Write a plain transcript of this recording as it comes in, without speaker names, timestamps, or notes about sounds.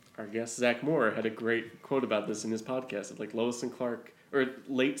our guest Zach Moore had a great quote about this in his podcast. Like Lois and Clark, or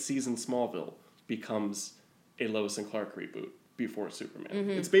late season Smallville becomes a Lois and Clark reboot before Superman.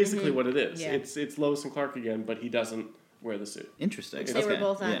 Mm-hmm, it's basically what it is. Yeah. It's Lois and Clark again, but he doesn't wear the suit. Interesting. Which they were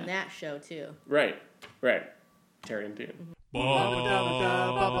both on that show too. Right. Terry and Dean.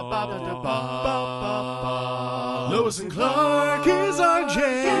 Lois and Clark is our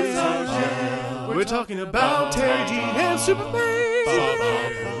jam. We're talking about Terry Dean and Superman.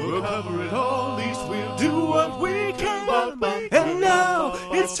 We'll cover it all, at least we'll do what we can. And now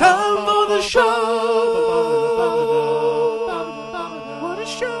it's time for the show. What a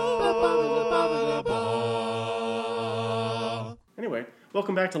show. Anyway,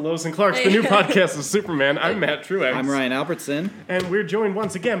 welcome back to Lois and Clark, the new podcast of Superman. I'm Matt Truex. I'm Ryan Albertson. And we're joined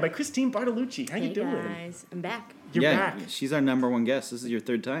once again by Christine Bartolucci. How you doing? Hey guys, I'm back. You're back. She's our number one guest. This is your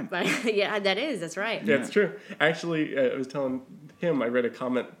third time. Yeah, that's right. Yeah, it's true. Actually, I was telling him, I read a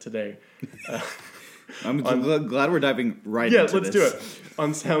comment today. I'm glad we're diving right into this. Yeah, let's do it.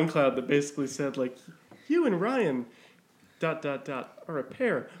 On SoundCloud that basically said, like, you and Ryan... ... are a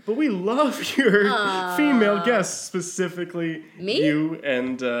pair, but we love your female guests, specifically me, you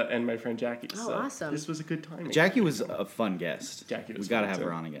and my friend Jackie. Oh, so awesome! This was a good timing. Jackie was a fun guest. Jackie was. We got to have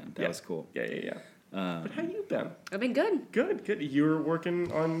her on again. That was cool. Yeah. But how you been? I've been good. Good. You were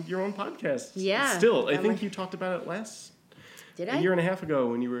working on your own podcast. Yeah. Still, I think you talked about it Did a year and a half ago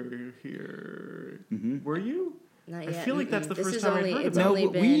when you were here. Mm-hmm. Were you? Not yet. I feel like that's the first time I heard about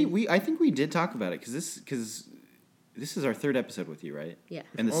it. No, we I think we did talk about it because this is our third episode with you, right? Yeah.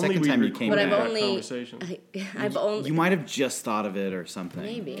 And the second time you came back. I've only... You might have just thought of it or something.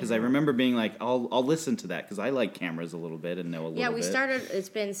 Maybe. Because I remember being like, I'll listen to that because I like cameras a little bit and know a little bit. Yeah, we started, it's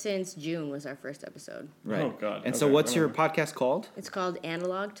been since June was our first episode. Right. Oh, God. And so what's your podcast called? It's called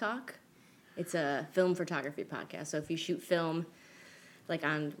Analog Talk. It's a film photography podcast. So if you shoot film, like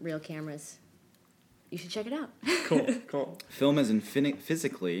on real cameras, you should check it out. Cool. Film as in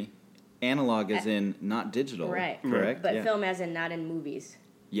physically... Analog as in not digital, right? Correct, but film as in not in movies.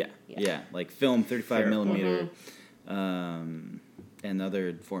 Yeah. Like film, 35 millimeter, and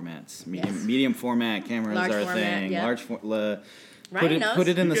other formats. Medium format cameras large are format, a thing. Yeah. Large Ryan knows. Put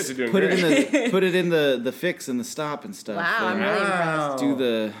it in the fix and the stop and stuff. Wow, I'm really impressed.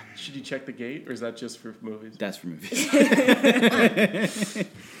 Should you check the gate, or is that just for movies? That's for movies.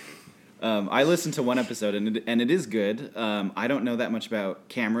 I listened to one episode, and it is good. I don't know that much about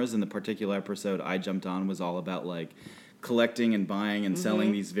cameras, and the particular episode I jumped on was all about, like, collecting and buying and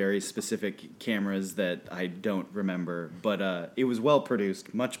selling these very specific cameras that I don't remember. But it was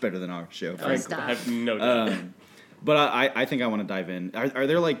well-produced, much better than our show. I have no doubt. But I think I want to dive in. Are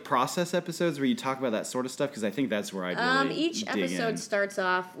there, like, process episodes where you talk about that sort of stuff? Because I think that's where I'd really each dig episode in. starts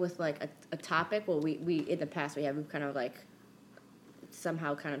off with, like, a topic. Well, we in the past, we've kind of, like...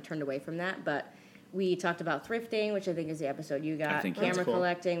 somehow kind of turned away from that, but we talked about thrifting, which I think is the episode you got. Camera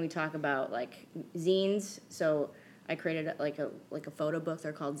collecting. We talk about like zines. So I created like a photo book.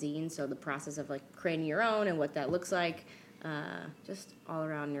 They're called zines. So the process of like creating your own and what that looks like. Just all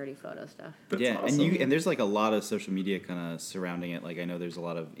around nerdy photo stuff. That's awesome. And there's like a lot of social media kind of surrounding it. Like I know there's a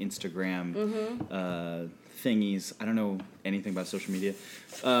lot of Instagram thingies. I don't know anything about social media.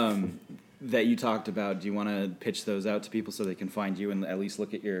 That you talked about. Do you want to pitch those out to people so they can find you and at least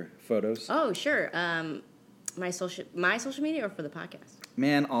look at your photos? Oh, sure. My social media or for the podcast?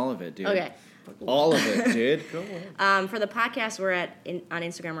 Man, all of it, dude. Okay. All of it, dude. Go on. For the podcast, we're on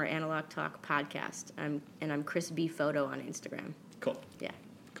Instagram. We're Analog Talk Podcast. I'm Chris B Photo on Instagram. Cool. Yeah.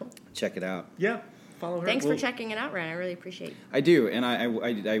 Cool. Check it out. Yeah. Follow her. Thanks for checking it out, Ryan. I really appreciate it. I do, and I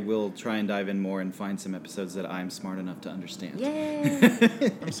will try and dive in more and find some episodes that I'm smart enough to understand. Yay!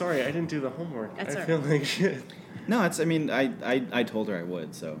 I'm sorry, I didn't do the homework. That's I feel like shit. No, I told her I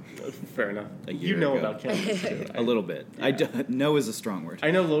would, so. Fair enough. You know about cameras, too. A little bit. Yeah. Know is a strong word. I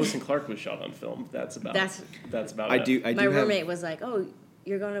know Lois and Clark was shot on film. That's about it. My roommate was like, oh,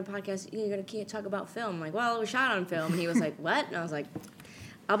 you're going to a podcast, you're going to talk about film. I'm like, well, it was shot on film. And he was like, what? And I was like,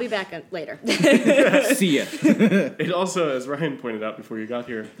 I'll be back later. See ya. It also, as Ryan pointed out before you got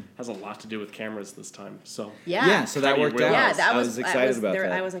here, has a lot to do with cameras this time. So yeah, so that worked out. Yeah, I was excited about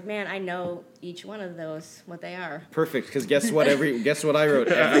that. I was like, man, I know each one of those, what they are. Perfect, because guess what I wrote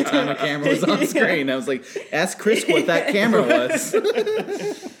every time a camera was on screen? I was like, ask Chris what that camera was.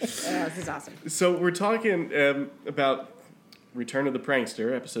 This is awesome. So we're talking about Return of the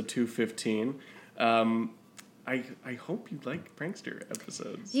Prankster, episode 215. I hope you like Prankster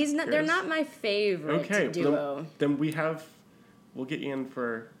episodes. They're not my favorite duo. Then we'll get you in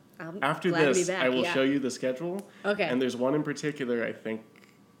for after glad this. to be back. I will show you the schedule. Okay. And there's one in particular I think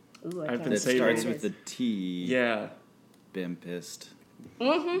Ooh, I've been It saving. starts with the T. Yeah. Bimpist.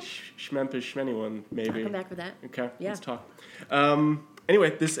 Schmempish Schmanyone, maybe. I'll come back for that. Okay, Yeah. let's talk.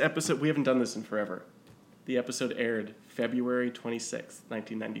 Anyway, this episode, we haven't done this in forever. The episode aired February 26th,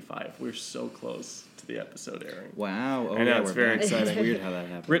 1995. We're so close to the episode airing. Wow. Oh, I know, it's very exciting. It's weird how that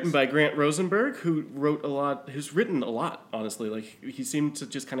happens. Written by Grant Rosenberg, who's written a lot, honestly. Like, he seemed to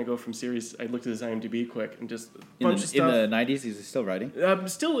just kind of go from series. I looked at his IMDb quick and just in bunch of stuff. the 90s, he's still writing?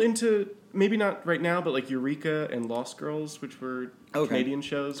 Still into, maybe not right now, but like Eureka and Lost Girls, which were Canadian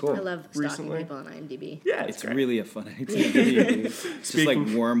shows. Cool. I love stalking recently. people on IMDb. Yeah, It's great. really a fun activity. It's just like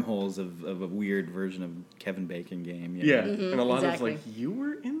wormholes of a weird version of Kevin Bacon game. You know? Yeah, and a lot exactly. of like, you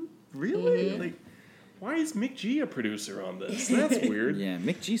were in? Really? Like, why is Mick G a producer on this? That's weird. Yeah,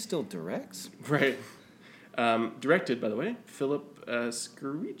 Mick G still directs. Right. Directed, by the way, Philip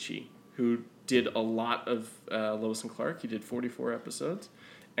Scarici, who did a lot of Lois and Clark. He did 44 episodes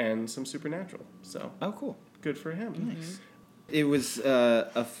and some Supernatural. So, Oh, cool. good for him. Nice. It was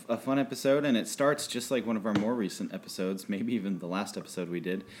a fun episode, and it starts just like one of our more recent episodes, maybe even the last episode we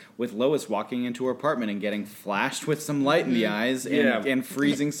did, with Lois walking into her apartment and getting flashed with some light in the eyes and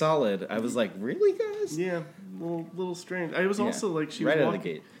freezing solid. I was like, really, guys? Yeah, little strange. I was also like, she right was out of the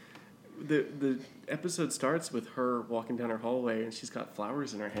gate. The episode starts with her walking down her hallway, and she's got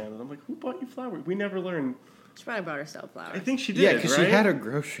flowers in her hand, and I'm like, who bought you flowers? We never learned. She probably brought herself flowers. I think she did. Yeah, because right? she had her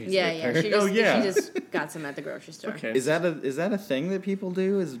groceries. Yeah, with yeah. her. She just got some at the grocery store. Okay. Is that a thing that people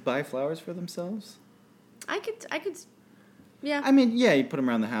do? Is buy flowers for themselves? I could. Yeah. I mean, yeah, you put them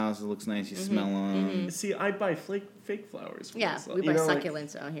around the house. It looks nice. You smell them. See, I buy fake flowers. For Yeah, myself. we buy You know, like-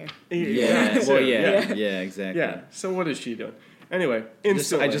 succulents out here. Yeah. that Well, too, yeah, exactly. Yeah. So what is she doing? Anyway,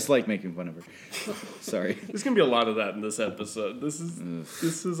 instantly. I just like making fun of her. Sorry. There's gonna be a lot of that in this episode. This is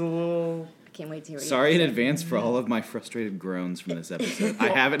a little. I can't wait to hear. Sorry in advance for all of my frustrated groans from this episode. I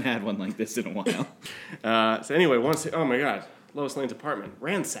haven't had one like this in a while. So anyway, oh my God, Lois Lane's apartment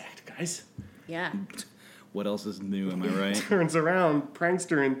ransacked, guys. Yeah. What else is new? Am I right? Turns around,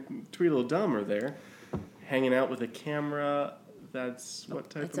 Prankster and Tweedledum are there, hanging out with a camera. That's what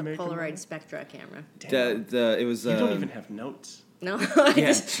type It's of a makeup? Polaroid Spectra camera. It was. You don't even have notes. No.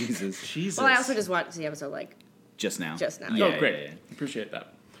 Yeah, Jesus. Jesus. Well, I also just watched the episode like Just now. Yeah, Oh, great. yeah. Appreciate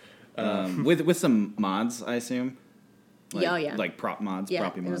that. With some mods, I assume. Like, oh yeah. Like prop mods, Yeah,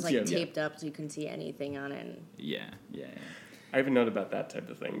 proppy it mods. was like Yeah. taped up so you couldn't see anything on it. And Yeah. I have a note about that type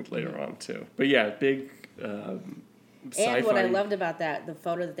of thing later on too. But yeah, big. Sci-fi. And what I loved about that, the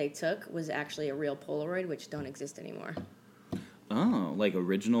photo that they took was actually a real Polaroid, which don't exist anymore. Oh, like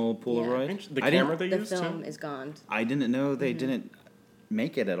original Polaroid? The I camera didn't- they The used film too. is gone. I didn't know they didn't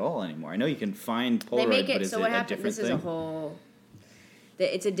make it at all anymore. I know you can find Polaroid, They make it. but is So it what a happened? different This is thing? a whole.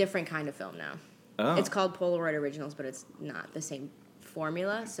 It's a different kind of film now. Oh, It's called Polaroid Originals, but it's not the same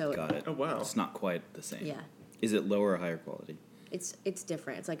formula. So got it. Oh, wow. It's not quite the same. yeah, Is it lower or higher quality? it's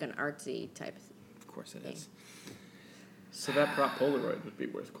different. It's like an artsy type. Of course it Thing. is. So that prop Polaroid would be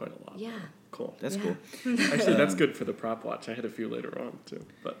worth quite a lot. Yeah. Cool. That's Yeah. cool. Actually, that's good for the prop watch. I had a few later on too,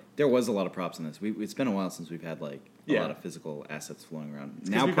 but There was a lot of props in this. It's been a while since we've had like a Yeah. lot of physical assets floating around. 'cause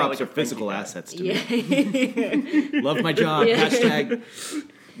Now we've got, props like, are a physical Frankie guy. assets to me. Yeah. Love my job. Yeah. Hashtag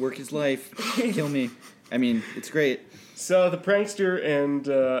work is life. Kill me. I mean, it's great. so the prankster and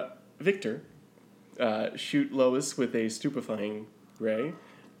Victor shoot Lois with a stupefying ray,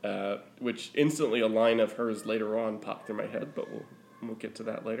 which instantly a line of hers later on popped through my head, but we'll get to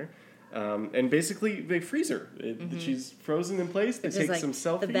that later. And basically, they freeze her. She's frozen in place. They It's take just like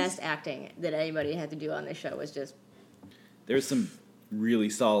some selfies. the best acting that anybody had to do on this show was just There's some really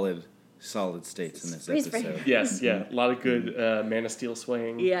solid states in this Freeze episode. frame. Yes, yeah, a lot of good Man of Steel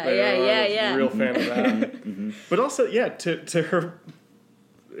swaying. Yeah, later yeah, on. yeah, I was yeah. a real fan of that. But also, yeah, to her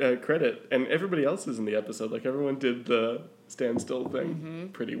credit, and everybody else's in the episode, like everyone did the standstill thing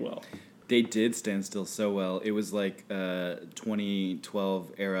pretty well. They did stand still so well. It was like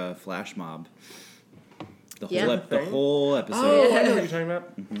 2012 era flash mob. The whole Yeah. the whole episode. Oh, I know what you're talking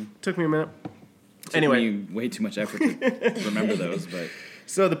about. Took me a minute. Took Anyway. me way too much effort to remember those, but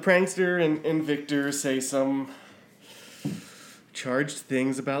So the prankster and Victor say some charged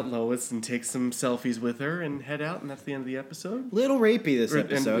things about Lois and take some selfies with her and head out, and that's the end of the episode. little rapey this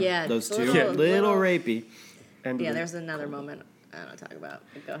And- episode. Yeah, those it's a two, little- little little- rapey. And yeah. There's another moment I don't want to talk about.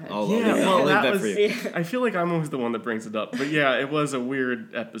 But go ahead. I'll Yeah, leave well, that that was. for you. I feel like I'm always the one that brings it up, but yeah, it was a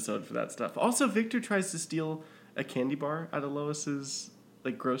weird episode for that stuff. Also, Victor tries to steal a candy bar out of Lois's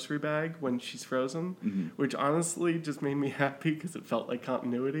like grocery bag when she's frozen, which honestly just made me happy because it felt like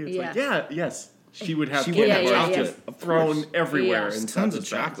continuity. It's like, yes, she would have She candy would have bars chocolate, just of thrown course. everywhere. Yes. in Tons of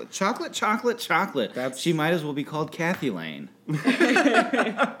Santa's bags. chocolate. That's- She might as well be called Kathy Lane.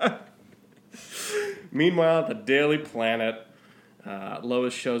 Meanwhile, at the Daily Planet,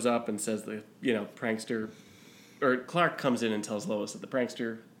 Lois shows up and says prankster, or Clark comes in and tells Lois that the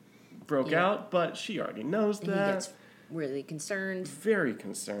prankster broke out, but she already knows that. He gets really concerned. Very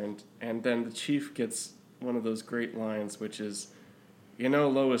concerned. And then the chief gets one of those great lines, which is,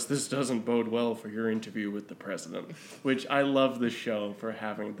 Lois, this doesn't bode well for your interview with the president. Which I love the show for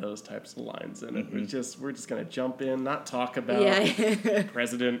having those types of lines in it. Mm-hmm. We're just going to jump in, not talk about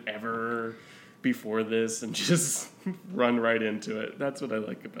president ever before this, and just run right into it. That's what I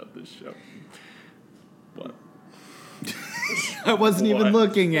like about this show. What? I wasn't even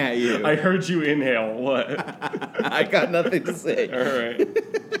looking at you. I heard you inhale. What? I got nothing to say. All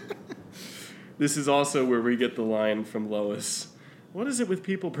right. This is also where we get the line from Lois. What is it with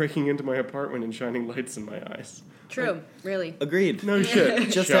people breaking into my apartment and shining lights in my eyes? True, really. Agreed. No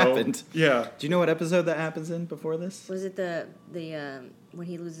shit. Just happened. Yeah. Do you know what episode that happens in before this? Was it the when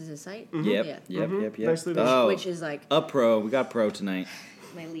he loses his sight? Mm-hmm. Yep. Mm-hmm. Nicely done. Oh, which is like a pro. We got pro tonight.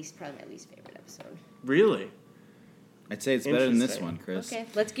 probably my least favorite episode. Really? I'd say it's better than this one, Chris. Okay,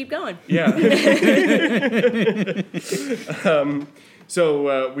 let's keep going. Yeah.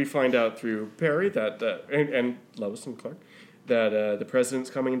 So we find out through Perry that and Lois and Clark that the president's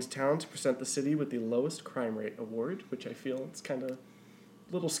coming into town to present the city with the lowest crime rate award, which I feel it's kind of a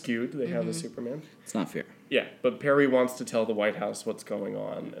little skewed. They have a Superman. It's not fair. Yeah, but Perry wants to tell the White House what's going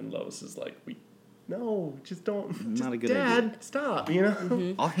on, and Lois is like, no, just don't. Not a good Dad, idea. Stop,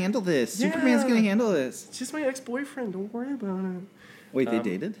 I'll handle this. Yeah. Superman's going to handle this. It's just my ex-boyfriend. Don't worry about it. Wait, they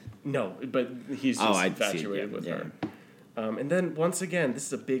dated? No, but he's just infatuated with yeah. her. And then, once again, this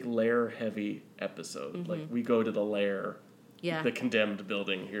is a big lair-heavy episode. Mm-hmm. Like, we go to the lair, Yeah. the condemned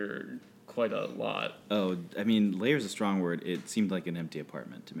building here quite a lot. Oh, I mean, lair's a strong word. It seemed like an empty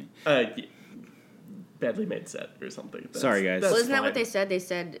apartment to me. Yeah. Badly made set or something. Sorry, guys. Well, isn't that what they said? They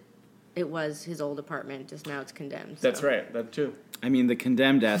said it was his old apartment, just now it's condemned. So. That's right. That too. I mean, the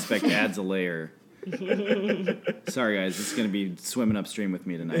condemned aspect adds a layer. Sorry, guys. It's going to be swimming upstream with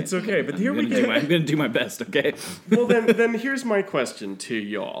me tonight. It's okay, but here I'm going to do my best, okay? Well, then here's my question to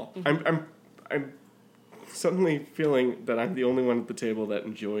y'all. I'm suddenly feeling that I'm the only one at the table that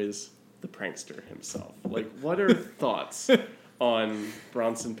enjoys the prankster himself. Like, what are thoughts on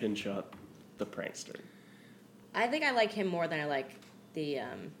Bronson Pinchot, the prankster? I think I like him more than I like the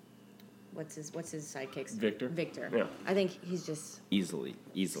what's his sidekick's Victor. Yeah. I think he's just Easily.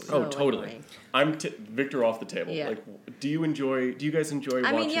 So totally. annoying. Victor off the table. Yeah. Like, do you guys enjoy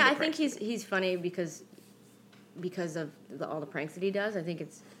watching the I prankster? think he's funny because of all the pranks that he does. I think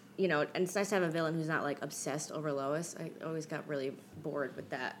it's and it's nice to have a villain who's not like obsessed over Lois. I always got really bored with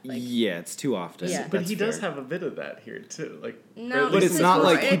that. Like, Yeah, it's too often. Yeah. But That's he does fair. have a bit of that here too. Like, No, But it's not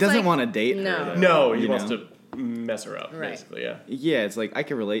like he it's doesn't like- want to date her. No. though, no, he you wants know? to mess her up, Right. basically. Yeah. Yeah, it's like I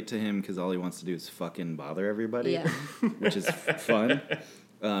can relate to him because all he wants to do is fucking bother everybody, Yeah. which is fun.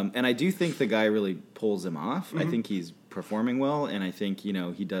 And I do think the guy really pulls him off. I think he's performing well, and I think he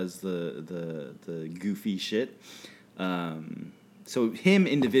does the goofy shit. So him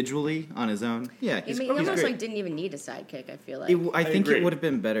individually on his own, yeah, he almost like didn't even need a sidekick. I feel like. I think agree. it would have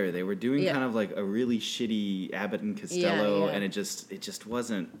been better. They were doing Yeah. kind of like a really shitty Abbott and Costello, Yeah. and it just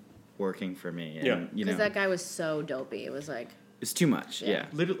wasn't working for me. And, Yeah. Because that guy was so dopey. It was like. it's too much. Yeah,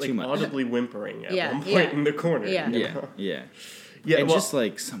 Literally too much. audibly whimpering at Yeah, one point yeah. in the corner. Yeah. you Yeah, know? yeah. Yeah, And well, just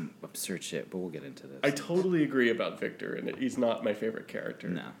like some absurd shit, but we'll get into this. I totally agree about Victor, and he's not my favorite character.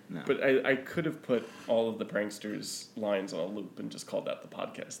 No. But I could have put all of the pranksters' lines on a loop and just called that the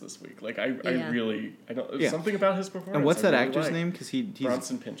podcast this week. Like, I don't, Yeah. something about his performance. And what's I that really actor's like. name? Because he's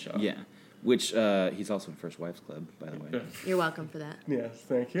Bronson Pinchot. Yeah, which he's also in First Wives Club, by the way. You're welcome for that. Yes,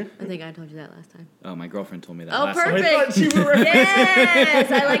 thank you. I think I told you that last time. Oh, my girlfriend told me that. Oh, last night. perfect. I thought you were right. Yes,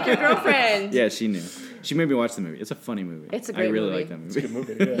 I like your girlfriend. Yeah, she knew. She made me watch the movie. It's a funny movie. It's a great I really movie. like that It's a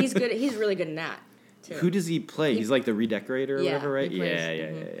movie. good movie. Yeah. He's good. He's really good in that too. Who does he play? He's like the redecorator or Yeah, whatever, right? he plays-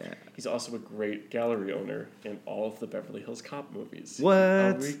 Yeah. He's also a great gallery owner in all of the Beverly Hills Cop movies. What?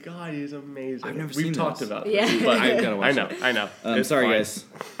 Oh my god, he's amazing. I've never We've seen talked those. about Yeah. this. But I gotta watch I know. It's Sorry, fine. guys.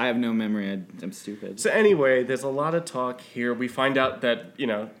 I have no memory. I'm stupid. So anyway, there's a lot of talk here. We find out that,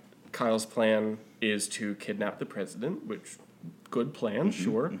 Kyle's plan is to kidnap the president, which, good plan,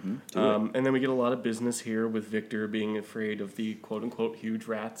 sure. And then we get a lot of business here with Victor being afraid of the quote-unquote huge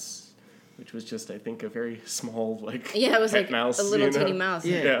rats, which was just, I think, a very small, Yeah, it was pet like mouse, a little you know? teeny mouse.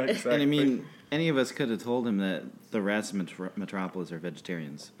 Yeah, exactly. And I mean, any of us could have told him that the rats in Metropolis are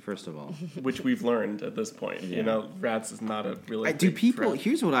vegetarians, first of all. Which we've learned at this point. Yeah. Rats is not a really Do big people, threat.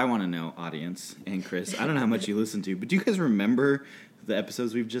 here's what I want to know, audience and Chris. I don't know how much you listen to, but do you guys remember the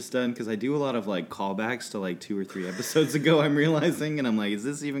episodes we've just done? Because I do a lot of callbacks to 2 or 3 episodes ago, I'm realizing, and I'm like, is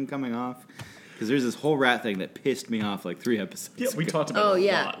this even coming off? Because there's this whole rat thing that pissed me off like 3 episodes Yeah, we ago. talked about it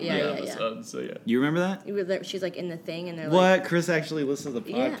a lot in the yeah. episode, so yeah. You remember that? She's like in the thing, and they're What? like, Chris actually listens to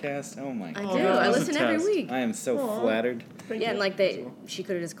the Yeah. podcast? Oh my I god. do. that I was a listen every test. week. I am so flattered. Thank Yeah, you. and like she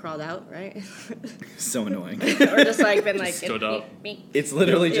could have just crawled out, right? So annoying. Or just like been like Stood up. It's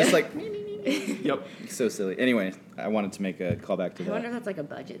literally just like Yep. so silly. Anyway, I wanted to make a callback to I wonder that. if that's like a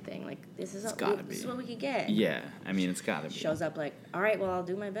budget thing. Like this is gotta this is be. what we could get. Yeah, I mean it's gotta be. Shows up like, all right, well I'll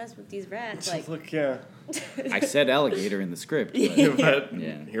do my best with these rats. Like, Look, yeah. I said alligator in the script. But But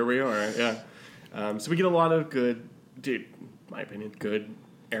Yeah. here we are, yeah. So we get a lot of good, dude, my opinion, good,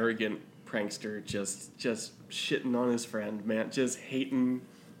 arrogant prankster just shitting on his friend, man, just hating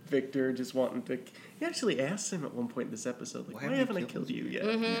Victor, just wanting to... He actually asked him at one point in this episode, like, why haven't I killed you yet?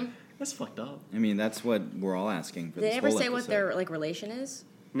 Mm-hmm. That's fucked up. I mean that's what we're all asking for did this they ever whole say what episode. their like relation is?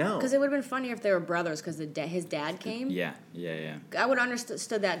 No. Because it would have been funnier if they were brothers. Because his dad came. Yeah. I would have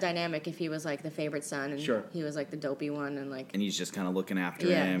understood that dynamic if he was like the favorite son and Sure. he was like the dopey one and like. And he's just kind of looking after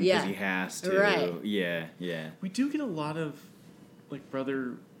Yeah, him because yeah. he has to. Right. Yeah. We do get a lot of, like,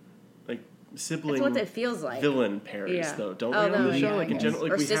 brother, like, sibling... That's what it feels like. Villain pairs, Yeah. though, don't Oh, we on no, the show? yeah, Like, I in general,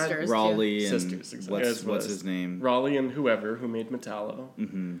 like, Or we sisters. had... Raleigh and Sisters, exactly. what's his name? Raleigh and whoever who made Metallo.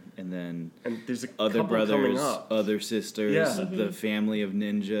 Mm-hmm. And then And there's a other couple coming brothers, up. other sisters, Yeah. Mm-hmm. the family of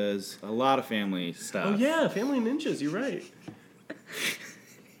ninjas, a lot of family stuff. Oh yeah, Family Ninjas. You're right.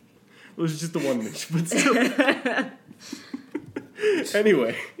 It was just the one ninja, but still.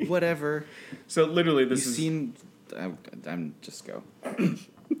 Anyway, Whatever. so literally You've this is seen. I'm just go.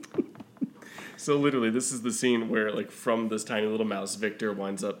 so literally this is the scene where like from this tiny little mouse, Victor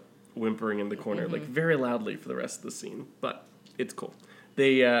winds up whimpering in the corner like very loudly for the rest of the scene, but it's cool.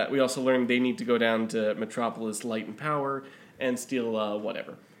 They we also learned they need to go down to Metropolis Light and Power and steal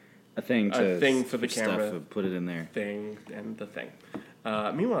whatever. A thing for the camera. Stuff, put it in there. Thing and the thing.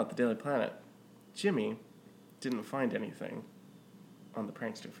 Meanwhile, at the Daily Planet, Jimmy didn't find anything on the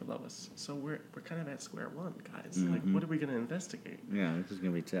prankster for Lois. So we're kind of at square one, guys. Like, what are we going to investigate? Yeah, this is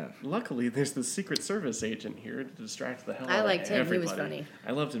gonna be tough. Luckily, there's the Secret Service agent here to distract the hell I out of liked him. He everybody. was funny.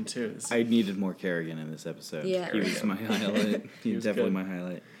 I loved him too. I needed more Kerrigan in this episode. Yeah. He was my highlight. He was definitely good. my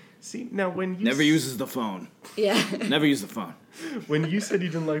highlight. See, now when you Never uses the phone. Yeah. Never use the phone. when you said you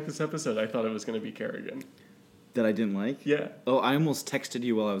didn't like this episode, I thought it was going to be Kerrigan. That I didn't like? Yeah. Oh, I almost texted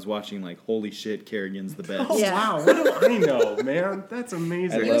you while I was watching, like, holy shit, Kerrigan's the best. Oh Yeah. wow! What do I know, man? That's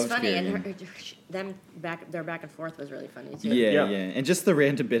amazing. He I was loved funny, Kerrigan. and their back and forth was really funny too. Yeah, Yeah. yeah. And just the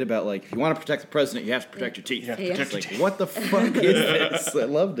random bit about, like, if you want to protect the president, you have to protect your teeth. You have to Yeah. protect your Like, teeth. what the fuck is this? I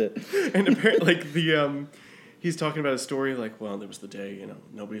loved it. And apparently, like the he's talking about a story like, well, there was the day,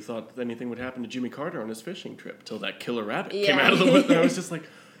 nobody thought that anything would happen to Jimmy Carter on his fishing trip till that killer rabbit came Yeah. out of the woods. And I was just like,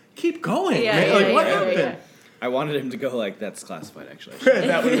 keep going, Yeah, man. yeah, Like, what yeah, happened? yeah. I wanted him to go, like, that's classified, actually.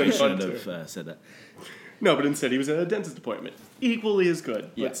 That would have I been fun shouldn't too. have said that. No, but instead he was at a dentist appointment. Equally as good,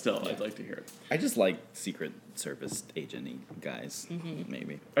 Yeah. but still, I'd like to hear it. I just like Secret Service agent guys,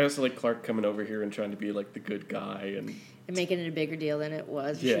 maybe. I also like Clark coming over here and trying to be like the good guy and And making it a bigger deal than it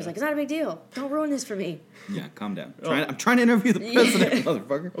was. She Yeah. was like, "It's not a big deal. Don't ruin this for me." Yeah, calm down. I'm trying to interview the president,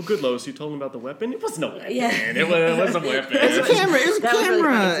 motherfucker. oh, good Lois, you told him about the weapon. It wasn't a weapon. Yeah. It was a weapon. It's a camera. It's a That was really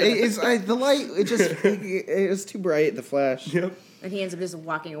camera. funny, The light. It was too bright. The flash. Yep. And he ends up just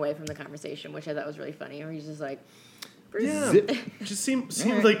walking away from the conversation, which I thought was really funny. Or he's just like, Yeah. Zip. Just seemed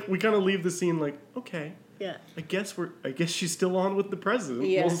Alright. like we kind of leave the scene like, okay. yeah. I guess she's still on with the president.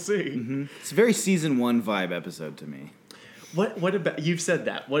 Yeah. We'll see. It's a very season 1 vibe episode to me. What about you've said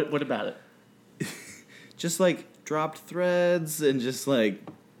that? What about it? Just like dropped threads and just like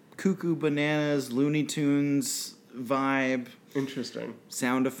cuckoo bananas, Looney Tunes vibe, Interesting.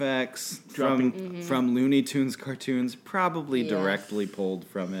 sound effects Dropping- from Looney Tunes cartoons, probably Yeah. directly pulled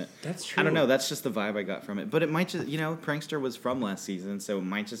from it. That's true. I don't know. That's just the vibe I got from it. But it might just, Prankster was from last season, so it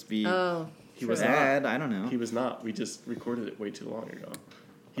might just be Oh. He was bad. I don't know. He was not. We just recorded it way too long ago.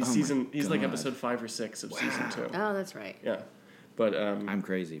 He's Oh my he's like God. episode 5 or 6 of season 2. Oh, that's right. Yeah. But I'm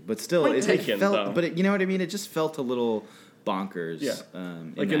crazy, but still, Point it taken, felt. though. But you know what I mean? It just felt a little bonkers. Yeah.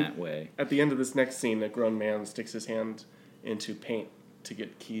 In Like in- that way. at the end of this next scene, a grown man sticks his hand into paint to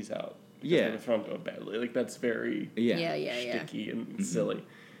get keys out. Because Yeah. they were thrown to him badly. Like that's very Yeah. Yeah. sticky and silly.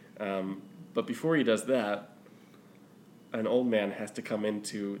 But before he does that, an old man has to come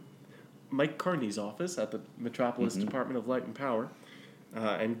into Mike Carney's office at the Metropolis Department of Light and Power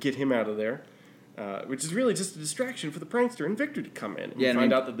and get him out of there, which is really just a distraction for the prankster and Victor to come in and Yeah, we and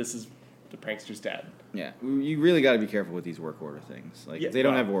find I mean- out that this is the prankster's dad. Yeah, you really got to be careful with these work order things. Like, Yeah, if they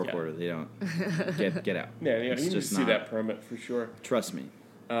don't well, have a work yeah. order, they don't get out. Yeah, It's you need to just see not- that permit for sure. Trust me,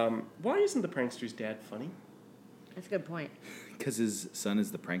 Why isn't the prankster's dad funny? That's a good point. because his son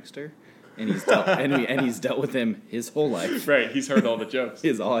is the prankster. And he's dealt with him his whole life. Right, he's heard all the jokes.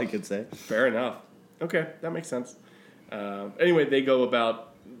 Is all I could say. Fair enough. Okay, that makes sense. Anyway, they go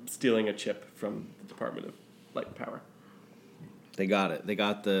about stealing a chip from the Department of Light and Power. They got it. They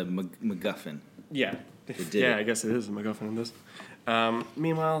got the MacGuffin. Yeah. Yeah, I guess it is a MacGuffin in this.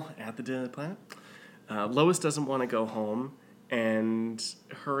 Meanwhile, at the Daily Planet, Lois doesn't want to go home, and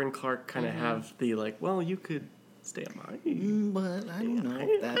her and Clark kind of have the, like, well, you could stay at mine. But I don't know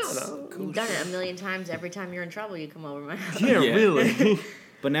if that's cool. You've done it a million times. Every time you're in trouble, you come over to my house. Yeah, really.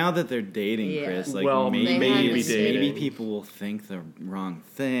 But now that they're dating, Chris, like well, maybe people will think the wrong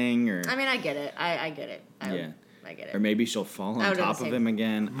thing, or I mean, I get it. I get it. I get it. Or maybe she'll fall on top of him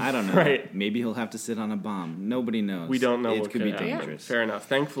again. I don't know. Right. Maybe he'll have to sit on a bomb. Nobody knows. We don't know it what could be happen. dangerous. Fair enough.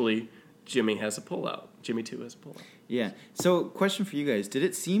 Thankfully, Jimmy has a pullout. Jimmy 2 has a pullout. Yeah. So, question for you guys. Did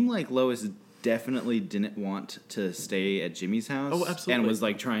it seem like Lois definitely didn't want to stay at Jimmy's house? Oh, absolutely. And was,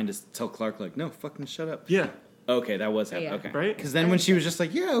 like, trying to tell Clark, like, no, fucking shut up. Yeah. Okay, that was happening. Yeah. Okay. Right? Because then when she was just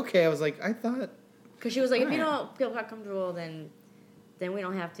like, yeah, okay, I was like, I thought... Because she was like, if you don't feel comfortable, then we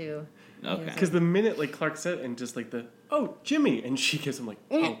don't have to. Okay. Because the minute, like, Clark said, and just, like, oh, Jimmy, and she gives him, like,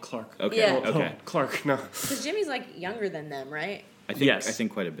 oh, Clark. Okay. Yeah. Okay. Oh, Clark, no. Because Jimmy's like younger than them, right? I think, Yes. I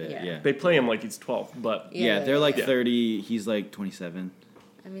think quite a bit, Yeah. yeah. They play him like he's 12, but... Yeah, they're like Yeah. 30, he's like 27.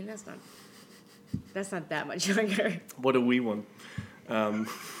 I mean, that's not that much younger. What a wee one. But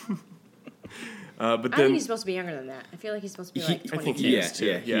I then... think he's supposed to be younger than that. I feel like he's supposed to be like 22. I think he is, too.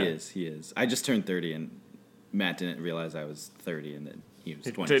 Yeah, he is. I just turned 30, and Matt didn't realize I was 30, and then he was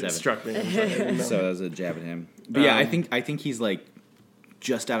 27. It struck me. I was like, I didn't know. So that was a jab at him. But yeah, I think he's like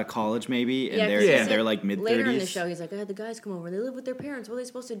just out of college maybe, and they're like mid-30s. Later in the show, he's like, I had the guys come over. They live with their parents. What are they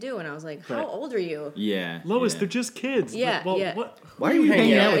supposed to do? And I was like, how old are you? Yeah. Lois, yeah. they're just kids. Yeah, Well, yeah. What? Why are you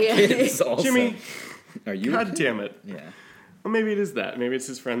hanging out with Yeah. kids also? Jimmy, Are you? God damn it. Yeah. Well, maybe it is that. Maybe it's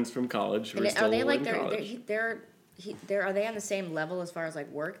his friends from college who And are are still they like in college. are they on the same level as far as like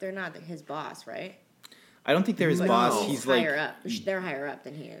work? They're not his boss, right? I don't think they're his No. boss. He's like higher up. They're higher up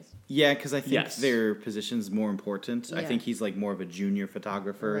than he is. Yeah, because I think Yes. their position's more important. I Yeah. think he's like more of a junior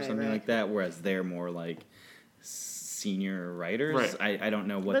photographer or Right, something right. like that, whereas they're more like senior writers. Right. I don't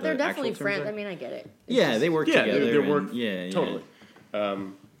know what But they're the definitely actual terms friends. are. I mean, I get it. Yeah, they work Yeah, together. they're and- work yeah, totally.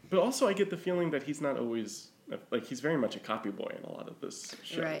 But also, I get the feeling that he's not always like he's very much a copy boy in a lot of this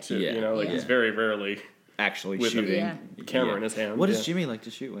show Right. too. Yeah. You know, like Yeah. he's very rarely Actually with shooting. Yeah. a camera in his hand. What does yeah. Jimmy like to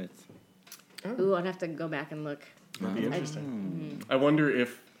shoot with? Ooh, I'd have to go back and look. That'd be interesting. I wonder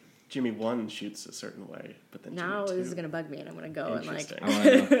if Jimmy 1 shoots a certain way, but then Now Jimmy 2. this is gonna bug me, and I'm gonna go and like. Interesting. I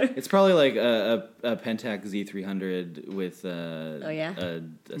want to know. It's probably like a Pentax Z300 with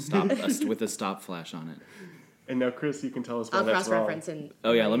with a stop flash on it. And now, Chris, you can tell us why I'll that's wrong. cross-reference and.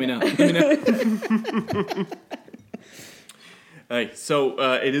 Oh yeah, let me know. Let me know. Hey, so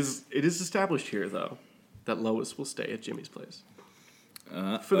it is established here though that Lois will stay at Jimmy's place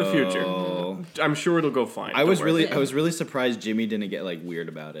for the future. I'm sure it'll go fine. I was Don't worry. really surprised Jimmy didn't get like weird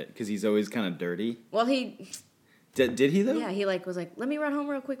about it because he's always kind of dirty. Well, he. Did he though? Yeah, he like was like, let me run home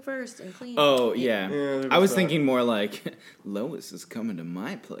real quick first and clean. Oh yeah. there I was was that. thinking more like Lois is coming to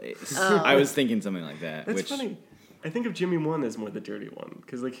my place. Oh. I was thinking something like that. That's which funny. I think of Jimmy 1 as more the dirty one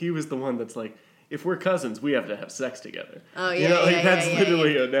because like he was the one that's like, if we're cousins, we have to have sex together. Oh, You yeah, know, like yeah, that's yeah,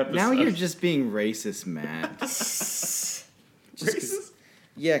 literally an episode. now you're just being racist, Matt. racist.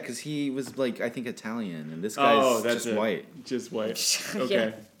 Yeah, because he was like I think Italian, and this guy's that's just it. white. Just white. Yeah.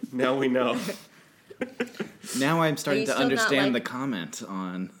 Okay. Now we know. Now I'm starting you to still not understand like- the comment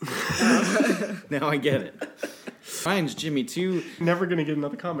on. Now I get it. Mine's Jimmy too. Never gonna get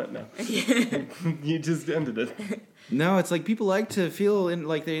another comment now. You just ended it. No, it's like people like to feel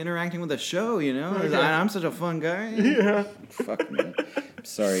like they're interacting with a show, you know? Okay. I'm such a fun guy. Yeah. Fuck me.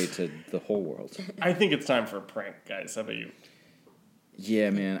 Sorry to the whole world. I think it's time for a prank, guys. How about you?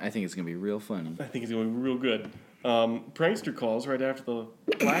 Yeah, man, I think it's going to be real funny. I think it's going to be real good. Prankster calls right after the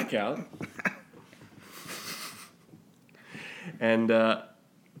blackout. And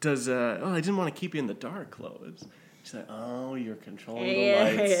does, I didn't want to keep you in the dark, Lois. She's like, oh, you're controlling the Yeah,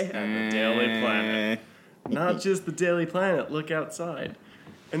 lights yeah. at the Daily Planet. Not just the Daily Planet, look outside.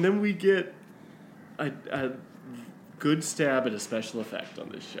 And then we get a good stab at a special effect on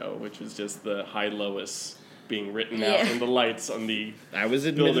this show, which is just the High Lois being written out in the lights on the I was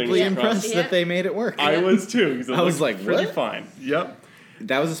buildings admittedly across- impressed Yeah. that they made it work. I was too. 'Cause it I was looked like, pretty what? fine. Yep.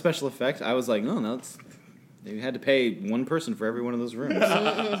 That was a special effect. I was like, oh, no, they had to pay one person for every one of those rooms.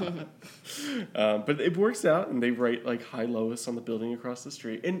 But it works out, and they write like "Hi Lois" on the building across the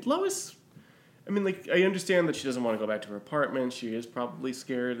street. And Lois, I mean, like I understand that she doesn't want to go back to her apartment. She is probably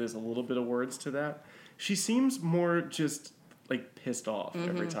scared. There's a little bit of words to that. She seems more just like pissed off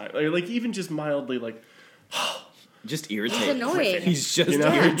every time. Like even just mildly like. Just irritated. He's annoying. He's just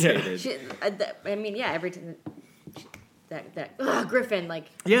irritated. Every time that Griffin, like,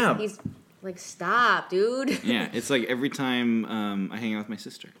 yeah, he's like, stop, dude. Yeah, it's like every time I hang out with my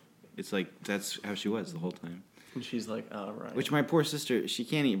sister, it's like that's how she was the whole time. And she's like, oh, right. Which my poor sister, she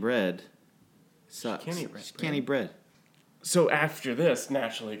can't eat bread. Sucks. She can't eat bread. So after this,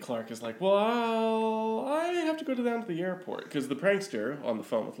 naturally, Clark is like, well, I have to go down to the airport. Because the prankster on the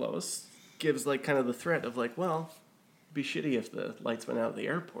phone with Lois gives, like, kind of the threat of, like, well, it'd be shitty if the lights went out at the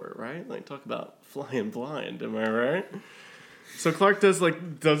airport, right? Like, talk about flying blind, am I right? So Clark does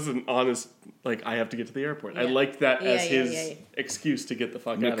an honest, like, I have to get to the airport. Yeah. I like that as his excuse to get the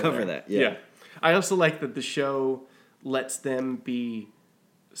fuck out of there. Cover that, yeah. I also like that the show lets them be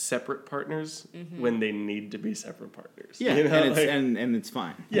separate partners when they need to be separate partners. Yeah, you know? and it's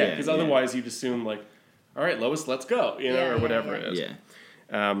fine. Yeah, because otherwise you'd assume, like, all right, Lois, let's go, or whatever it is.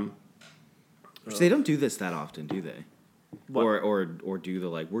 Yeah. Which they don't do this that often, do they? What? Or do the,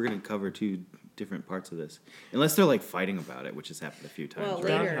 like, we're going to cover 2 different parts of this. Unless they're, like, fighting about it, which has happened a few times. Well,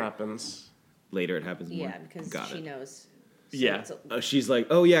 later. That happens. Later it happens more? Yeah, because she knows. So she's like,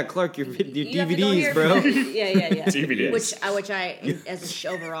 oh yeah, Clark, your DVDs, bro. Yeah. DVDs. Which I, as a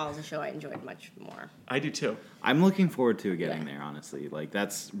show, overall, as a show, I enjoyed much more. I do too. I'm looking forward to getting there, honestly. Like,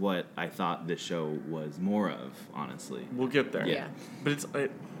 that's what I thought this show was more of, honestly. We'll get there. Yeah. But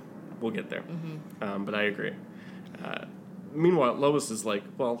we'll get there. But I agree. Meanwhile, Lois is like,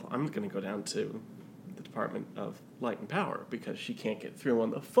 well, I'm going to go down to the Department of Light and Power because she can't get through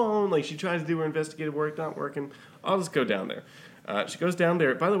on the phone. Like, she tries to do her investigative work, not working. I'll just go down there. She goes down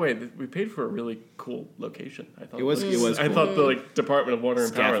there. By the way, we paid for a really cool location. I thought it was cool. I thought the Department of Water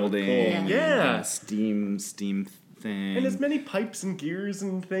and Power looked cool. Yeah. Steam thing. And as many pipes and gears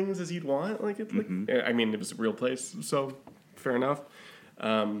and things as you'd want. Like it's I mean, it was a real place, so fair enough.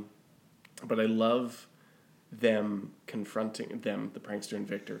 But I love them confronting the prankster and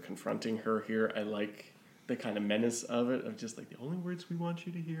Victor confronting her here. I like the kind of menace of it, of just like the only words we want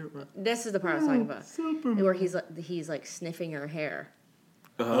you to hear. This is the part I was talking about, Superman. Where he's like sniffing her hair.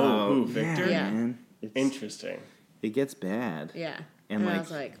 Oh, Victor? Yeah. Man. Interesting. It gets bad. Yeah. And I was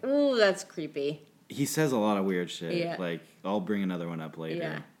like, ooh, that's creepy. He says a lot of weird shit. Yeah. Like, I'll bring another one up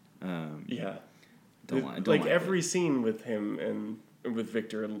later. Yeah. Don't like every scene with him and with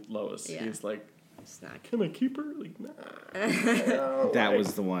Victor and Lois, he's like, can I keep her? Like, nah. That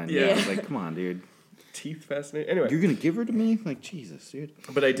was the one. Yeah. I was like, come on, dude. Teeth fascinating. Anyway. You're going to give her to me? Like, Jesus, dude.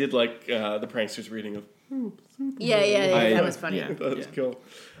 But I did like the prankster's reading of, Yeah. That was funny. Yeah, that was cool.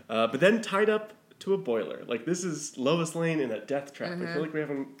 But then tied up to a boiler. Like, this is Lois Lane in a death trap. I feel like we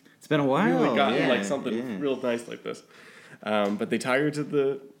haven't... It's been a while. Really gotten like something real nice like this. But they tie her to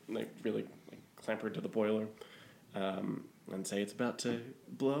the... really clamp her to the boiler. And say it's about to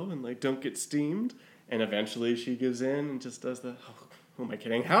blow and, like, don't get steamed. And eventually she gives in and just does the... Who am I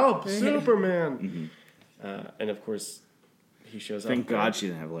kidding? Help! Superman! And of course, he shows up. Thank God she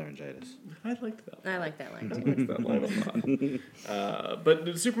didn't have laryngitis. I liked that. I like that line. I liked that line a lot.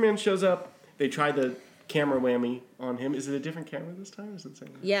 But Superman shows up. They try the camera whammy on him. Is it a different camera this time? Or is it the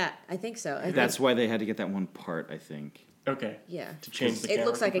same? Yeah, I think so. That's why they had to get that one part, I think. Okay. Yeah. To change the camera. It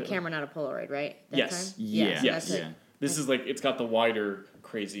looks like a camera, not a Polaroid, right? Yes. Time? Yes. This is like, it's got the wider,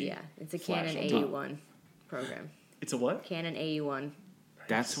 crazy. Yeah, it's a Canon AE1 program. It's a what? Canon AE1.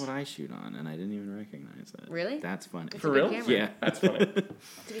 That's what I shoot on, and I didn't even recognize that. Really? That's funny. It's For real? Yeah. That's funny.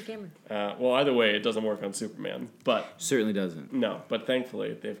 It's a good camera. Well, either way, it doesn't work on Superman, but... Certainly doesn't. No, but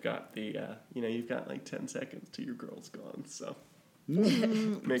thankfully, they've got the, you've got like 10 seconds till your girl's gone, so...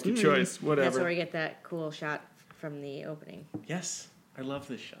 Make your choice, whatever. That's where we get that cool shot from the opening. Yes, I love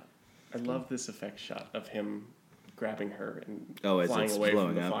this shot. I love this effect shot of him grabbing her and flying away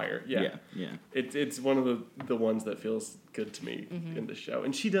from the up. fire. Yeah. It's one of the ones that feels good to me in the show.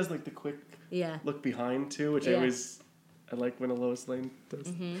 And she does like the quick look behind too, which I like when a Lois Lane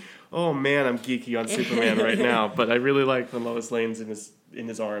does. Oh man, I'm geeky on Superman right now, but I really like when Lois Lane's in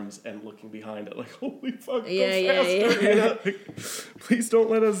his arms and looking behind it, like, holy fuck, go faster! You know? Like, please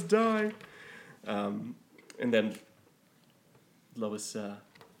don't let us die. And then Lois.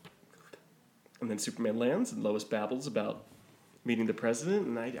 And then Superman lands, and Lois babbles about meeting the president,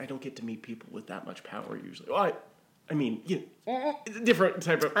 and I don't get to meet people with that much power usually. Well, I mean, it's a different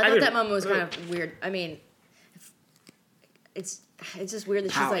type of... I thought that moment was kind of weird. I mean, it's just weird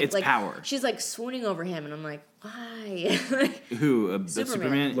that she's like... It's power. She's like swooning over him, and I'm like, why? Who?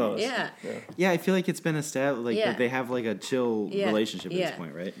 Superman? Lois. Yeah, I feel like it's been established. Like they have like a chill relationship at this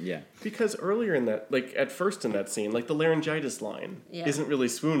point, right? Yeah. Because earlier in that, like at first in that scene, like the laryngitis line isn't really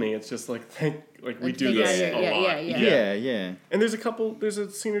swoony. It's just like we do this a lot. Yeah. And there's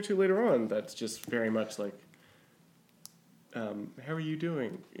a scene or two later on that's just very much like, how are you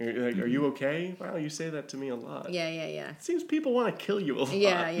doing? Like, are you okay? Wow, you say that to me a lot. Yeah. It seems people want to kill you a lot.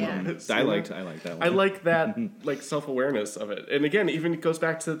 Yeah. I like that one. I like that like self-awareness of it. And again, even it goes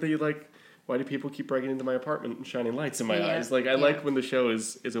back to the like, why do people keep breaking into my apartment and shining lights in my eyes? Like I like when the show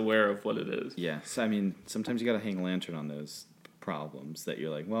is aware of what it is. Yes, I mean sometimes you got to hang a lantern on those problems that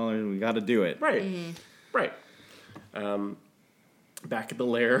you're like, well, we got to do it. Right. Right. Back at the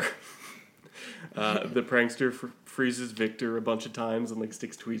lair. The prankster freezes Victor a bunch of times and like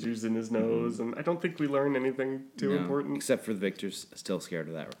sticks tweezers in his nose, and I don't think we learn anything too important. Except for Victor's still scared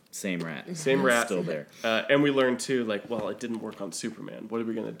of that same rat. Same rat. Still there. And we learn too, like, well, it didn't work on Superman. What are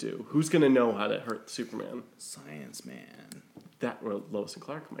we gonna do? Who's gonna know how to hurt Superman? Science man. That or Lois and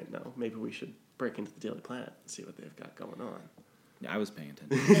Clark might know. Maybe we should break into the Daily Planet and see what they've got going on. Yeah, I was paying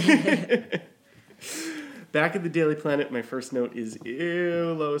attention. Back at the Daily Planet, my first note is,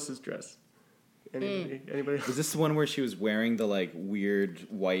 ew, Lois's dress. Anybody? Was this the one where she was wearing the like weird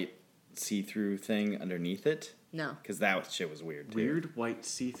white see-through thing underneath it? No. Because that shit was weird too. Weird white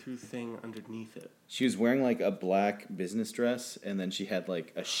see-through thing underneath it. She was wearing like a black business dress, and then she had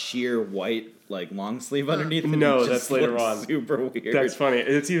like a sheer white like long sleeve underneath it. No, that's later on. Super weird. That's funny.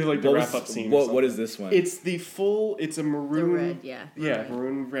 It's either like the wrap-up scene. What is this one? It's the full. It's a maroon.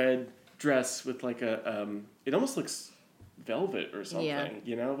 Maroon red dress with like a. It almost looks velvet or something. Yeah.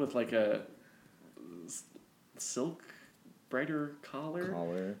 You know, with like a silk brighter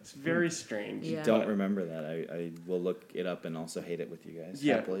collar. It's very strange. Yeah. Don't remember that. I will look it up and also hate it with you guys.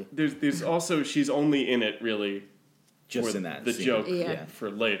 Yeah. Happily. There's also she's only in it really. Just in that the scene. joke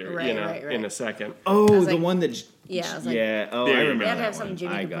for later, right. in a second. Oh, the like, one that. Yeah, I was like, Oh, I remember that one.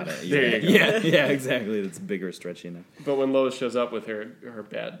 Jimmy I got it. There you go. Yeah, exactly. That's bigger, stretchy enough. But when Lois shows up with her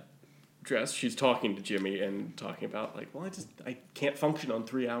bad dress, she's talking to Jimmy and talking about like, well, I can't function on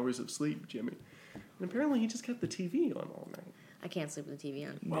 3 hours of sleep, Jimmy. And apparently he just kept the TV on all night. I can't sleep with the TV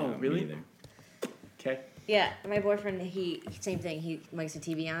on. Wow, really? Okay. Yeah, my boyfriend, he same thing. He likes the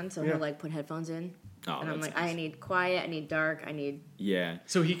TV on, so he'll like put headphones in. Oh, and I'm like, nice. I need quiet, I need dark, I need. Yeah.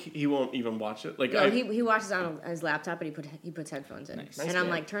 So he won't even watch it. Like No, he watches on his laptop, but he puts headphones in. Nice. And I'm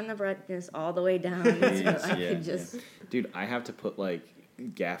like, turn the brightness all the way down, so I can just. Dude, I have to put like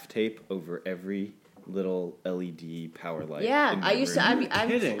gaff tape over every little LED power light. Yeah, I used to.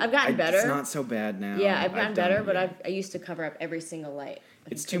 I've gotten better. It's not so bad now. Yeah, I've gotten better, but I used to cover up every single light.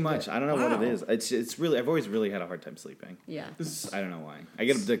 It's too much. I don't know what it is. It's really. I've always really had a hard time sleeping. Yeah. I don't know why. I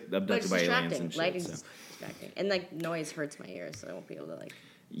get abducted by aliens and shit. Lighting's so. distracting, and like noise hurts my ears, so I won't be able to like.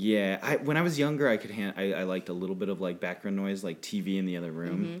 Yeah, when I was younger, I could I liked a little bit of like background noise, like TV in the other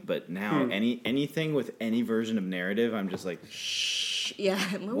room. But now anything with any version of narrative, I'm just like, shh. Yeah,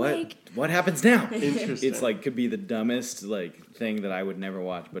 I'm awake. What happens now? Interesting. It's like could be the dumbest like thing that I would never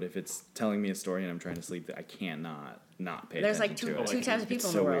watch, but if it's telling me a story and I'm trying to sleep, I can't not pay There's attention to it. There's like two types of people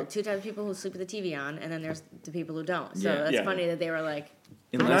in the world. Weird. Two types of people who sleep with the TV on, and then there's the people who don't. So that's funny that they were like.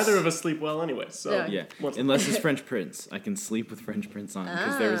 Neither of us sleep well anyway. So yeah, unless it's French Prince, I can sleep with French Prince on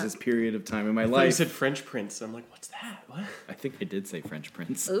because there was this period of time in my life. You said French Prince. I'm like, what's that? What? I think I did say French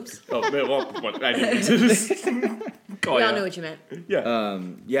Prince. Oops. Oh well, I didn't. We all knew what you meant. Yeah.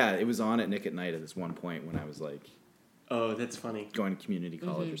 Yeah, it was on at Nick at Night at this one point when I was like. Oh, that's funny. Going to community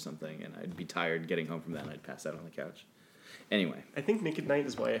college or something, and I'd be tired getting home from that, and I'd pass out on the couch. Anyway, I think Nick at Night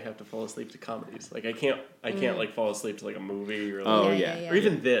is why I have to fall asleep to comedies. Like I can't like fall asleep to like a movie or like, or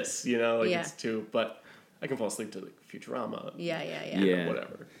even this, you know, like it's too. But I can fall asleep to like Futurama. Yeah.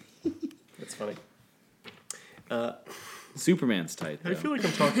 Whatever. That's funny. Superman's tight. Though. I feel like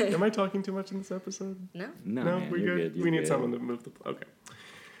I'm talking. Am I talking too much in this episode? No, man, we're good. You're we need good. someone to move the. Okay.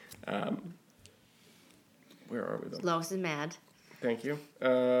 Where are we though? Lois is mad. Thank you.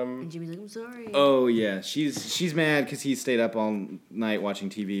 And Jimmy's like, I'm sorry. Oh yeah, she's mad because he stayed up all night watching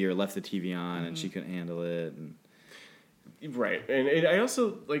TV or left the TV on and she couldn't handle it. And... Right, and I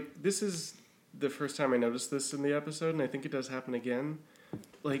also like this is the first time I noticed this in the episode, and I think it does happen again.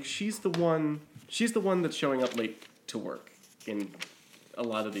 Like she's the one that's showing up late to work in a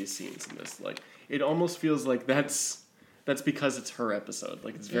lot of these scenes in this. Like it almost feels like that's because it's her episode.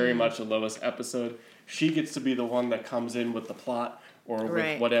 Like it's very much a Lois episode. She gets to be the one that comes in with the plot or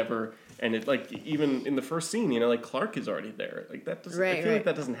with whatever, and it like even in the first scene, you know, like Clark is already there. Like that doesn't. I feel like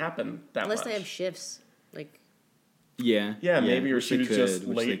that doesn't happen that unless much. they have shifts, like. Yeah, maybe or she was just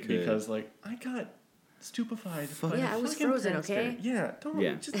late because like I got stupefied. Yeah, I was frozen, okay? Yeah,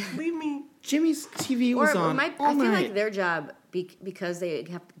 just leave me. Jimmy's TV was on all I feel night. like their job, because they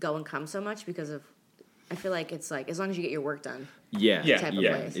have to go and come so much because of, I feel like it's like, as long as you get your work done. Yeah, type of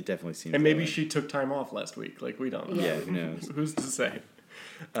place. it definitely seems. And maybe that way. she took time off last week. Like, we don't know. Yeah, who knows? Who's to say?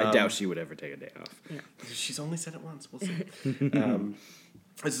 I doubt she would ever take a day off. No. She's only said it once. We'll see.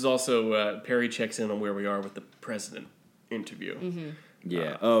 This is also Perry checks in on where we are with the president interview. Mm-hmm.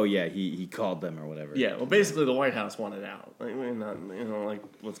 Yeah. He called them or whatever. Yeah. Well, basically, the White House wanted out. Like, we're not, like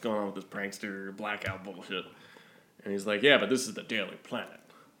what's going on with this prankster blackout bullshit. And he's like, yeah, but this is the Daily Planet.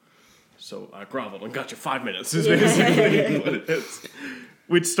 So I groveled and got you 5 minutes. Is basically what it is.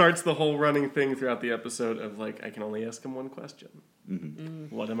 Which starts the whole running thing throughout the episode of like, I can only ask him one question.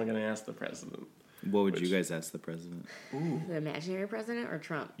 Mm-hmm. What am I going to ask the president? What would you guys ask the president? The imaginary president or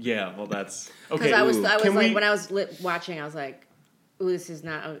Trump? Yeah, well, that's okay. Because I was like, when I was watching, I was like, "Ooh, this is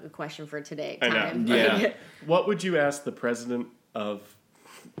not a question for today." Time. Yeah. What would you ask the president of?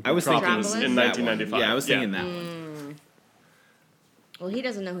 I was thinking in 1995. Yeah, I was thinking that one. Well, he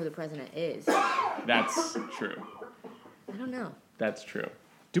doesn't know who the president is. That's true. I don't know. That's true.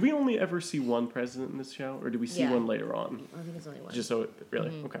 Do we only ever see one president in this show, or do we see one later on? I think it's only one. Just so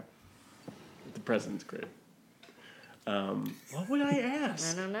really okay. The president's great. What would I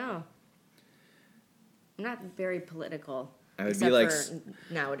ask? I don't know. I'm not very political. I would be like,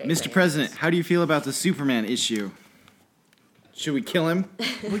 nowadays, Mr. President, how do you feel about the Superman issue? Should we kill him?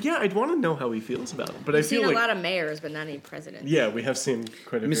 Well, yeah, I'd want to know how he feels about it. But We've I feel seen like a lot of mayors, but not any presidents. Yeah, we have seen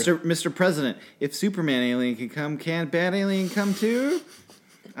quite a few. Mr. President, if Superman alien can come, can bad alien come too?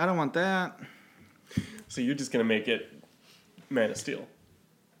 I don't want that. So you're just gonna make it Man of Steel.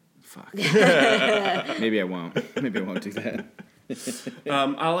 Fuck. Maybe I won't. Maybe I won't do that.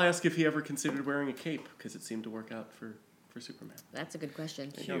 I'll ask if he ever considered wearing a cape, because it seemed to work out for Superman. That's a good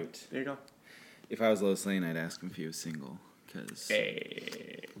question. Cute. There you go. If I was Lois Lane, I'd ask him if he was single, because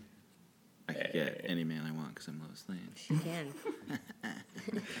I could get any man I want because I'm Lois Lane. She can.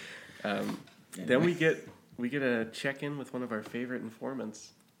 Then we get a check-in with one of our favorite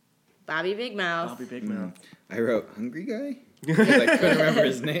informants. Bobby Big Mouth. Bobby Big Mouth. I wrote Hungry Guy because I couldn't remember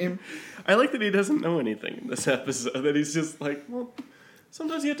his name. I like that he doesn't know anything in this episode. That he's just like, well,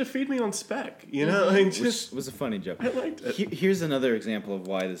 sometimes you have to feed me on spec, you know? Like, Which was a funny joke. I liked it. Here's another example of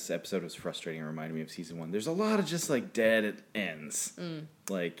why this episode was frustrating and reminded me of season 1. There's a lot of just like dead ends.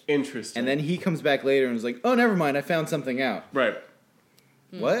 Like interesting. And then he comes back later and is like, oh, never mind, I found something out. Right.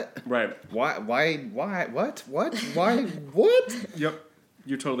 What? Right. Why? What? Why? What? Yep.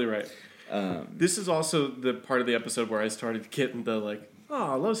 You're totally right. This is also the part of the episode where I started getting the like,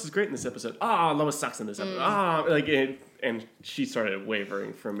 oh, Lois is great in this episode. Oh, Lois sucks in this episode. And she started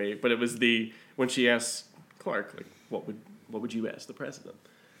wavering for me. But it was when she asked Clark, like, what would you ask the president?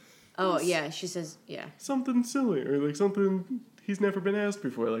 Oh, yeah. She says, yeah. Something silly or like something he's never been asked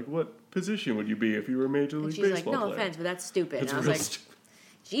before. Like, what position would you be if you were a Major League Baseball player? She's like, no offense, but that's stupid. That's and I was real like, stupid.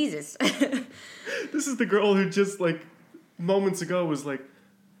 Jesus. This is the girl who just like moments ago was like,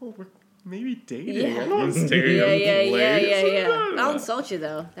 oh, we're maybe dating. Yeah. I'm not staying Yeah. I'll insult you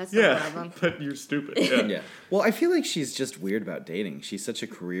though. That's no problem. But you're stupid. Yeah. Yeah. Well, I feel like she's just weird about dating. She's such a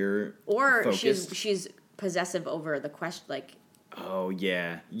career Or focused. she's possessive over the question, like. Oh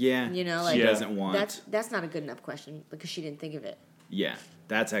yeah. You know, like she doesn't want. That's not a good enough question because she didn't think of it. Yeah,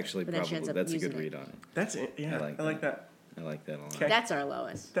 that's actually But then she ends up that's a good using read it. on it. That's it. Yeah, I like that. I like that a lot. Okay. That's our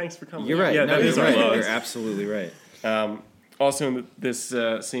Lois. Thanks for coming. You're right. Yeah, no, that is you're our right. Lois. You're absolutely right. Also, in this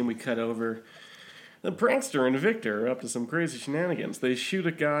scene we cut over, the prankster and Victor are up to some crazy shenanigans. They shoot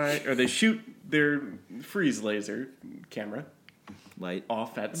their freeze laser camera Light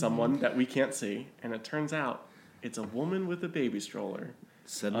off at someone that we can't see, and it turns out it's a woman with a baby stroller.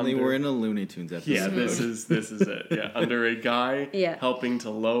 Suddenly we're in a Looney Tunes episode. Yeah, this is it. Yeah, under a guy helping to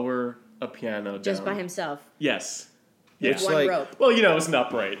lower a piano down. Just by himself. Yes. With Yes. one rope. Well, it's an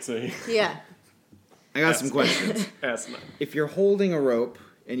upright, so Yeah. I got some questions. If you're holding a rope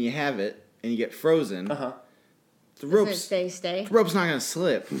and you have it and you get frozen, the rope's stay. The rope's not gonna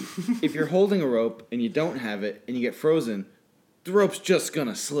slip. If you're holding a rope and you don't have it and you get frozen, the rope's just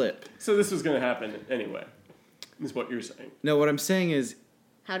gonna slip. So this was gonna happen anyway, is what you're saying. No, what I'm saying is,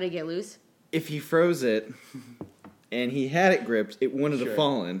 how did it get loose? If he froze it and he had it gripped, it wouldn't have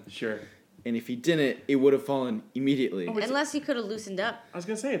fallen. Sure. And if he didn't, it would have fallen immediately. Oh, unless he could have loosened up. I was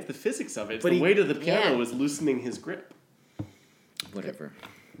going to say, it's the physics of it. It's But the weight of the piano was loosening his grip. Whatever.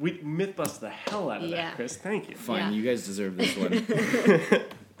 We myth-bust the hell out of that, Chris. Thank you. Fine, you guys deserve this one.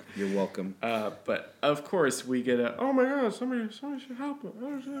 You're welcome. But, of course, we get a, oh my God, somebody should help him.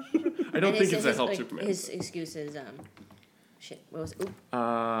 I don't think it's a help Superman. His excuse is, shit, what was it?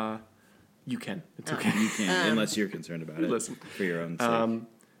 You can. It's okay. You can, unless you're concerned about it. Listen. For your own sake.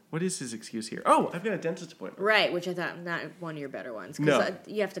 What is his excuse here? Oh, I've got a dentist appointment. Right, which I thought not one of your better ones. No.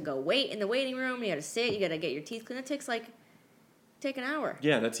 You have to go wait in the waiting room. You got to sit. You got to get your teeth cleaned. It takes take an hour.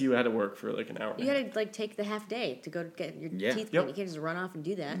 Yeah, that's you out of work for like an hour. You got to take the half day to go get your teeth cleaned. You can't just run off and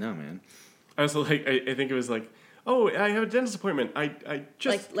do that. No, man. I also I think it was like, oh, I have a dentist appointment. I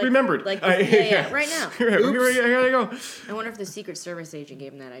just remembered. Right now. Here I gotta go. I wonder if the Secret Service agent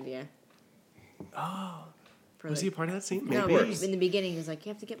gave him that idea. Oh. Was he a part of that scene? No, Maybe. in the beginning, he was like,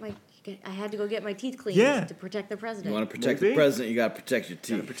 I had to go get my teeth cleaned to protect the president. You want to protect the president, you got to protect your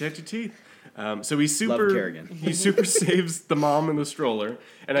teeth. Gotta protect your teeth. So he Love super saves the mom in the stroller,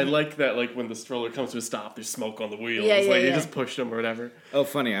 and I like that when the stroller comes to a stop, there's smoke on the wheels. He just pushed him or whatever. Oh,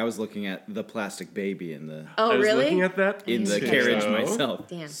 funny! I was looking at the plastic baby in the. Oh, I was really? looking at that In the carriage myself.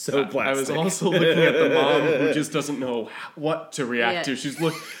 Damn. So plastic. I was also looking at the mom who just doesn't know what to react to.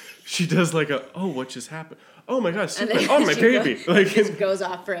 She does what just happened? Oh my gosh! Oh my baby! Just goes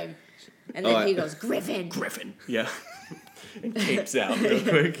off frame, and then he goes Griffin. Yeah. And capes out real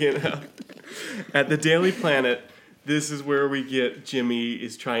quick, At the Daily Planet, this is where we get Jimmy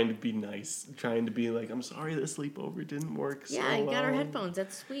is trying to be nice, trying to be like, I'm sorry the sleepover didn't work. Yeah, I got her headphones.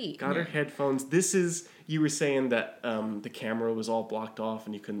 That's sweet. Got her headphones. This is, you were saying that the camera was all blocked off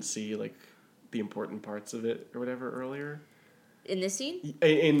and you couldn't see the important parts of it or whatever earlier. In this scene?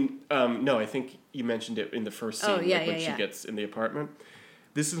 No, I think you mentioned it in the first scene when she gets in the apartment.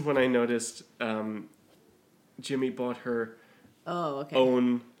 This is when I noticed Jimmy bought her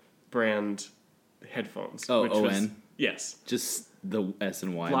own brand headphones. Oh, ON? Yes. Just the S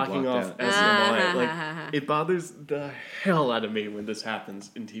and Y blocking off out. S and Y. It bothers the hell out of me when this happens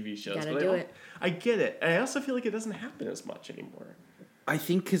in TV shows. Gotta do it. I get it. I also feel like it doesn't happen as much anymore. I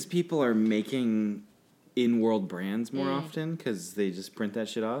think because people are making in-world brands more often because they just print that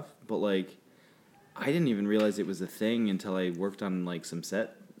shit off. But I didn't even realize it was a thing until I worked on some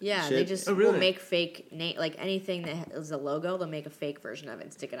set. Yeah, shit. they just will make fake anything that is a logo. They'll make a fake version of it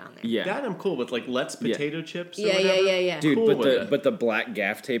and stick it on there. Yeah, that I'm cool with. Let's potato chips. Or yeah. Dude, cool but the black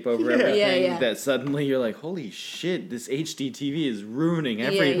gaff tape over everything. That suddenly you're like, holy shit, this HD TV is ruining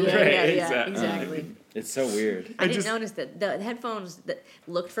everything. Yeah, exactly. It's so weird. I didn't notice that the headphones that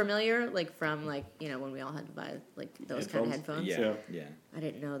looked familiar, from when we all had to buy those kind of headphones. Yeah. I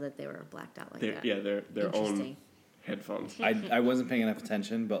didn't know that they were blacked out that. Yeah, they're their own headphones. I wasn't paying enough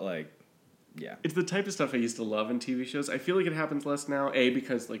attention, but yeah. It's the type of stuff I used to love in TV shows. I feel like it happens less now.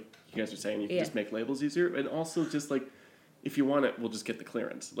 Because you guys are saying you can just make labels easier, and also just if you want it, we'll just get the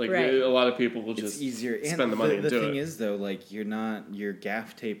clearance. A lot of people will just easier. spend the money and do it. The thing is though, you're not your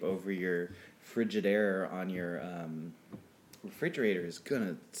gaff tape over your Frigidaire on your refrigerator is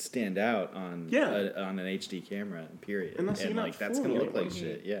gonna stand out on on an HD camera. Period. And that's gonna look like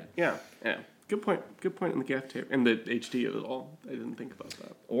shit. Yeah. Good point in the gaff tape and the HD of it all. I didn't think about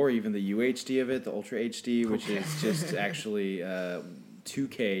that. Or even the UHD of it, the Ultra HD, which is just actually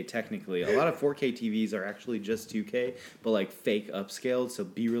 2K technically. A lot of 4K TVs are actually just 2K, but fake upscaled. So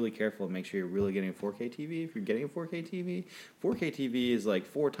be really careful and make sure you're really getting a 4K TV. If you're getting a 4K TV, 4K TV is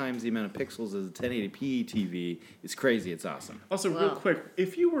 4 times the amount of pixels as a 1080p TV. It's crazy. It's awesome. Also, real quick,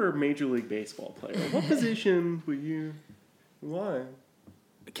 if you were a Major League Baseball player, what position would you? Why?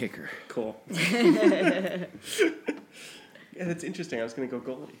 A kicker. Cool. Yeah, that's interesting. I was going to go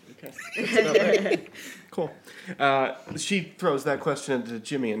goalie. Okay. Right. Cool. She throws that question to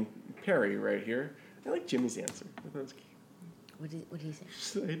Jimmy and Perry right here. I like Jimmy's answer. What did he say?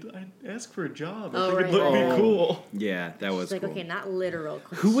 I'd ask for a job. Oh, I think it would be cool. Yeah, that was cool. Okay, not literal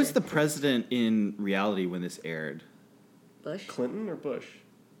question. Who was the president in reality when this aired? Bush? Clinton or Bush?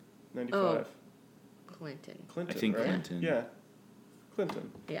 95. Oh, Clinton. I think right? Clinton. Yeah.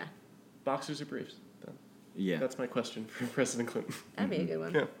 Clinton. Yeah. Boxers or briefs? Done. Yeah. That's my question for President Clinton. That'd be a good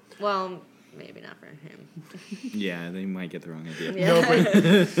one. Yeah. Well, maybe not for him. Yeah, they might get the wrong idea. Yeah. No,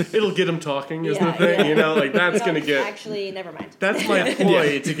 but it'll get him talking is the thing. Yeah. That's going to get... Actually, never mind. That's my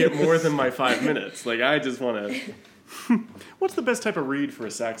ploy to get more than my 5 minutes. I just want to... What's the best type of reed for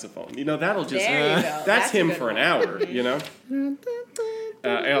a saxophone? That'll just... There you go. That's him for one. an hour,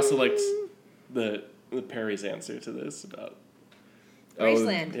 I also liked the Perry's answer to this about...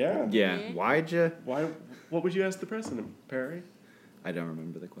 Graceland. Yeah. Yeah. Mm-hmm. What would you ask the president, Perry? I don't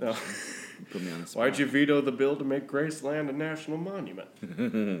remember the question. Oh. Put me on the spot. Why'd you veto the bill to make Graceland a national monument?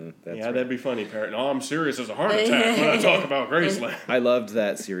 That'd be funny, Perry. No, I'm serious as a heart attack when I talk about Graceland. I loved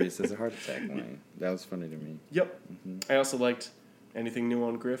that serious as a heart attack line. That was funny to me. Yep. Mm-hmm. I also liked anything new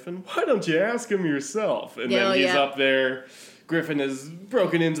on Griffin. Why don't you ask him yourself? And then he's up there. Griffin has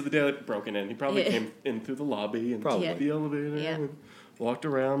broken into the Daily... Broken in. He probably came in through the lobby and probably the elevator. Yeah. And, walked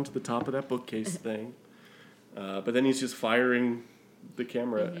around to the top of that bookcase thing, but then he's just firing the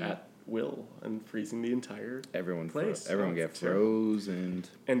camera at will and freezing the entire place. Everyone get frozen.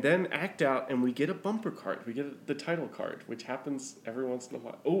 And then act out, and we get a bumper card. We get the title card, which happens every once in a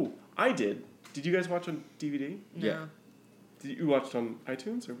while. Oh, I did. Did you guys watch on DVD? No. Yeah. Did you watch on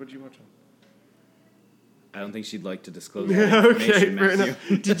iTunes, or what did you watch on? I don't think she'd like to disclose that information, fair Matthew.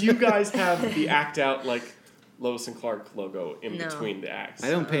 enough. Did you guys have the act out, like, Lois and Clark logo in between the acts?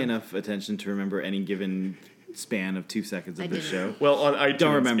 I don't pay enough attention to remember any given span of 2 seconds of this show. Well, on iTunes,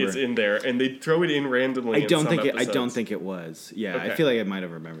 don't remember. it's in there, and they throw it in randomly. I don't think it was. Yeah, Okay. I feel like I might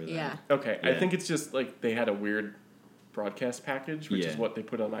have remembered that. Yeah. Okay, Yeah. I think it's just like they had a weird broadcast package, which is Yeah. what they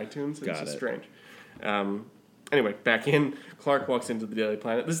put on iTunes. It's Got just it. strange. Anyway, back in. Clark walks into the Daily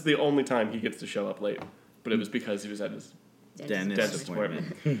Planet. This is the only time he gets to show up late, but it was because he was at his Dentist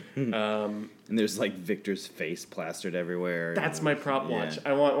appointment. And there's like Victor's face plastered everywhere. That's my prop watch.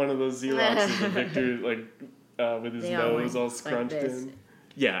 I want one of those Xeroxes of Victor, like with his nose all scrunched in.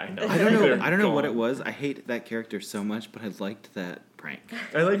 Yeah, I know. I don't know what it was. I hate that character so much, but I liked that prank.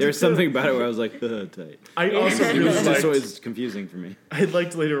 There was something about it where I was like, tight. I also It really was just liked. always confusing for me. I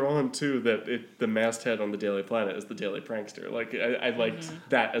liked later on too that the masthead on the Daily Planet is the Daily Prankster. Like I liked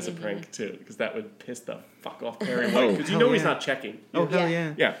that as a prank too, because that would piss the fuck off Perry White, because he's not checking. Oh hell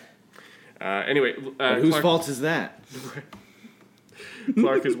yeah! Yeah. Anyway, But whose fault is that?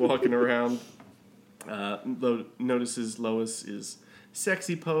 Clark is walking around. Notices Lois is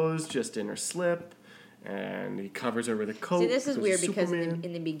sexy pose, just in her slip, and he covers her with a coat. See, this is weird because Superman.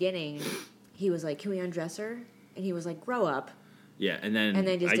 in the beginning, he was like, "Can we undress her?" And he was like, "Grow up." Yeah, and then And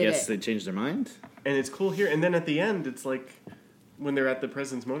they just I did guess it. they changed their mind. And it's cool here. And then at the end, it's like when they're at the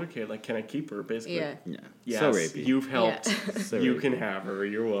president's motorcade, like, can I keep her? Basically. Yeah. Yeah, Yes, so rapey. you've helped. So You rapey. can have her.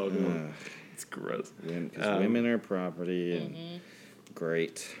 You're welcome. It's gross. Because women are property and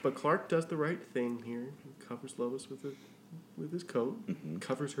great. But Clark does the right thing here. He covers Lois with his coat,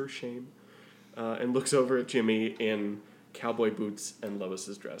 covers her shame, and looks over at Jimmy in cowboy boots and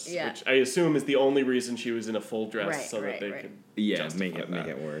Lois's dress, which I assume is the only reason she was in a full dress, so that they could Make justify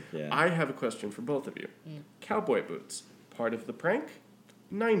it work. Yeah. I have a question for both of you. Cowboy boots, part of the prank?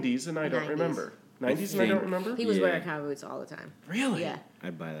 90s, and I don't 90s. remember. 90s, and I don't remember? He was wearing cowboy boots all the time. Really? Yeah.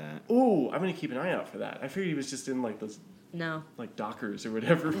 I'd buy that. Ooh, I'm going to keep an eye out for that. I figured he was just in, like, those, No. like, Dockers or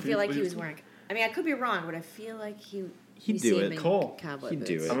whatever. I feel like he was wearing. I mean, I could be wrong, but I feel like He'd we do see it. him in Cool. cowboy He'd boots.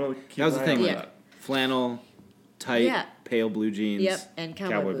 do it. I'm going to keep That was an the eye thing. out Yeah. for that. Flannel, tight, Yeah. pale blue jeans. Yep, and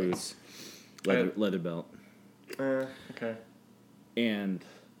cowboy boots. boots. Leather belt. Okay. And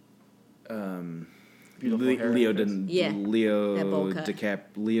Beautiful hair. That bowl cut.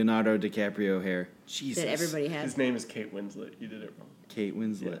 Leonardo DiCaprio hair. Jesus. That everybody has. His name is Kate Winslet. You did it wrong. Kate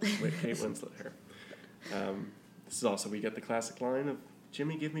Winslet. Yeah, wait, Kate Winslet hair. This is also, we get the classic line of,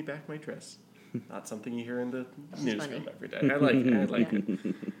 Jimmy, give me back my dress. Not something you hear in the newsroom every day. I like it. I like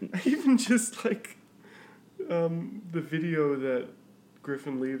it. I even just like the video that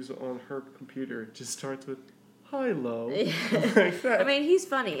Griffin leaves on her computer. It just starts with, hi, Lo. Like that. I mean, he's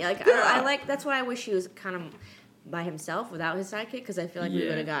funny. Like I like. That's why I wish he was kind of by himself without his sidekick, because I feel like we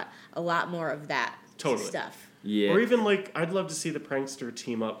would have got a lot more of that stuff. Yeah. Or even like, I'd love to see the prankster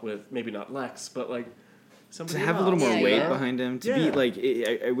team up with, maybe not Lex, but like somebody to have a else, little more Yeah, weight yeah. behind him. To be like,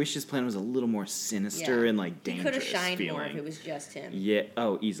 I wish his plan was a little more sinister Yeah. and like He dangerous. could have shined feeling. more if it was just him. Yeah.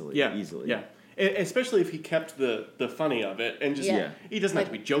 Oh, easily. Yeah. Easily. Yeah. Especially if he kept the funny of it and just he doesn't have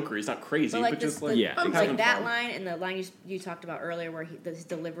to be Joker. He's not crazy, but like just this, like I'm having like that fun. line and the line you talked about earlier, where his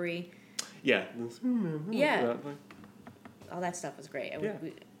delivery, Yeah. Yeah. all that stuff was great. I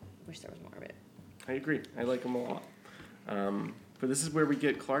wish there was more of it. I agree. I like him a lot. But this is where we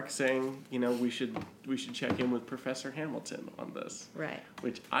get Clark saying, we should check in with Professor Hamilton on this. Right.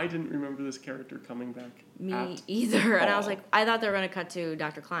 Which I didn't remember this character coming back. Me either. And I was like, I thought they were going to cut to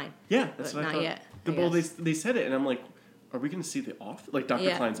Dr. Klein. Yeah, that's But what I not thought. yet, I Well, guess. they said it, and I'm like, are we going to see the office? Like Dr.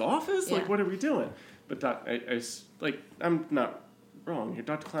 Yeah. Klein's office? Like, Yeah. what are we doing? But I'm not wrong here.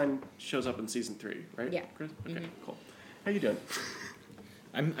 Dr. Klein shows up in season 3, right? Yeah. Chris? Okay, cool. How you doing?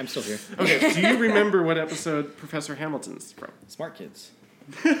 I'm still here. Okay, do you remember what episode Professor Hamilton's from? Smart kids.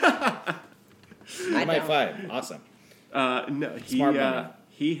 I Might don't. 5. Awesome. No, Smart money.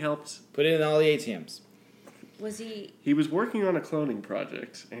 he helped. Put it in all the ATMs. Was he? He was working on a cloning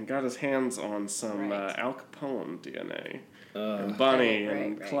project and got his hands on some Right. Al Capone DNA. And Bonnie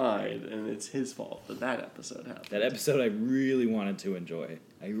and Clyde, and it's his fault that episode happened. That episode I really wanted to enjoy.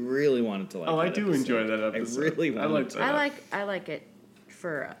 I really wanted to like I that do episode. enjoy that episode. I really wanted to. I like it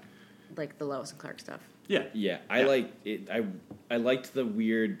for like the Lois and Clark stuff. Yeah. Yeah, I like it. I liked the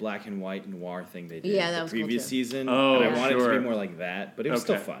weird black and white noir thing they did Yeah, that the was previous cool too. season. Oh, and I wanted it to sure. be more like that, but it was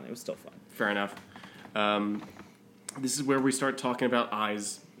still fun. It was still fun. Fair enough. This is where we start talking about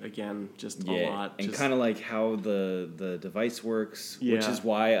eyes again, just a lot. And just kind of like how the device works, which Yeah. is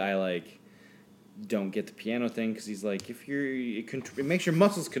why I like don't get the piano thing, because he's like, if it makes your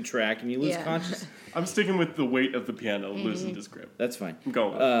muscles contract and you lose Yeah. consciousness. I'm sticking with the weight of the piano Mm-hmm. loosened his grip. That's fine.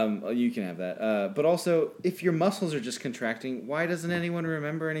 Go on. You can have that. But also, if your muscles are just contracting, why doesn't anyone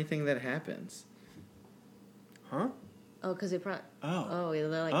remember anything that happens? Huh? Oh, because they probably. Oh. Oh, they're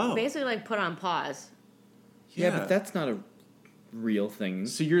like Oh. basically like put on pause. Yeah, but that's not a real thing.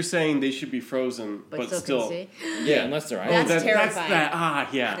 So you're saying they should be frozen, but still can see. Yeah, unless they're That's eyes. terrifying.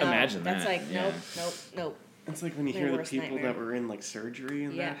 That's yeah. No, Imagine that's that, like yeah. nope. It's like when you My hear the worst people nightmare. that were in like surgery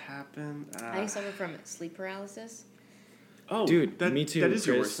and Yeah. that happened. I suffer from sleep paralysis. Oh, Dude, that, me too, That is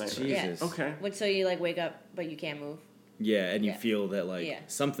your Chris. worst nightmare. Jesus. Yeah. Okay. Which so you like wake up but you can't move. Yeah, and you Yeah. feel that like Yeah.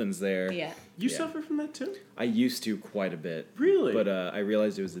 something's there. Yeah. You Yeah. suffer from that too? I used to quite a bit. Really? But I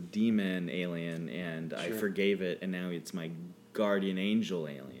realized it was a demon alien, and I Sure. forgave it, and now it's my guardian angel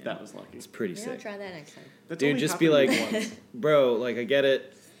alien. That was lucky. It's pretty Maybe I'll sick. try that next time. That's Dude, only just be like, happened once. bro, like I get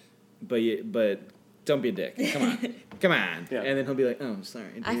it, but don't be a dick. Come on. Yeah. And then he'll be like, oh, sorry.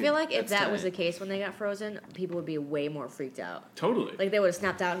 I dude, feel like if that's that was the tight." case when they got frozen, people would be way more freaked out. Totally. Like they would have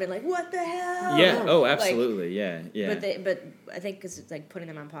snapped out and been like, "What the hell?" Yeah. Oh, Like, absolutely. Yeah. Yeah. But I think because it's like putting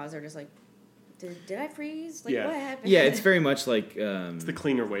them on pause, they're just like, "Did I freeze? Like Yeah. what happened?" yeah. It's very much like. It's the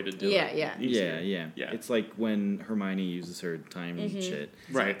cleaner way to do Yeah, it. yeah. Easier. Yeah. It's like when Hermione uses her time Mm-hmm. shit.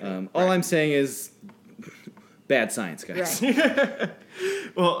 Right. All I'm saying is, bad science, guys. Right.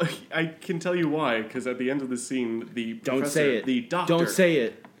 Well, I can tell you why, because at the end of the scene, the Don't professor, say it. the doctor... Don't say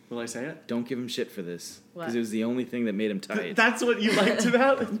it. Will I say it? Don't give him shit for this. What? Because it was the only thing that made him tight. That's what you liked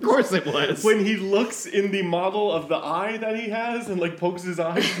about it? Of course it was. When he looks in the model of the eye that he has and, like, pokes his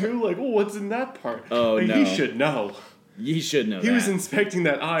eye through, like, oh, what's in that part? Oh, like, no. He should know. You should know He that. was inspecting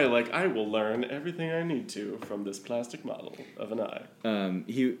that eye like, I will learn everything I need to from this plastic model of an eye.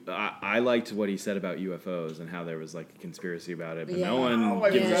 I liked what he said about UFOs and how there was like a conspiracy about it, but Yeah. no one Oh,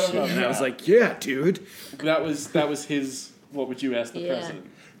 I gives a forgot shit. about And I was that. like, yeah, dude, That was his, what would you ask the Yeah. president,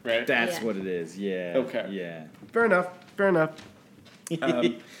 right? that's Yeah. what it is. Yeah. Okay. Yeah. Fair enough.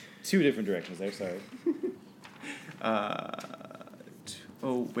 Two different directions there. Sorry.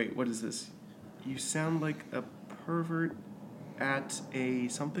 Oh, wait, what is this? You sound like a pervert at a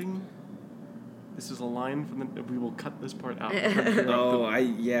something? This is a line from the... We will cut this part out. Oh,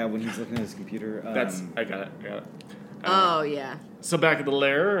 when he's looking at his computer. I got it. Oh yeah. So back at the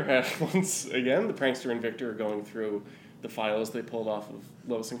lair, once again, the prankster and Victor are going through the files they pulled off of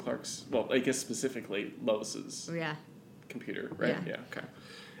Lois and Clark's... Well, I guess specifically Lois's Yeah. computer, right? Yeah.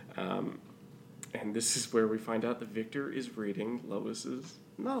 Okay. And this is where we find out that Victor is reading Lois's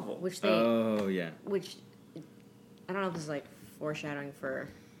novel. Which they. Oh yeah. Which. I don't know if this is like foreshadowing for.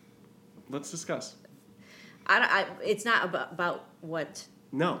 Let's discuss. It's not about what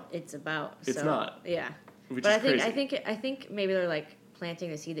No. it's about. It's so, not. Yeah. Which But is I crazy. think maybe they're like planting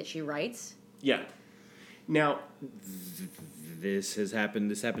the seed that she writes. Yeah. Now, This happened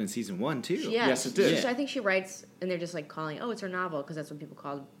in season 1 too. Yeah. Yes, it did. I think she writes, and they're just like calling, "Oh, it's her novel," because that's what people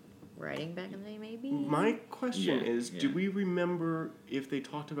called writing back in the day, maybe. my question Yeah, is, yeah. do we remember if they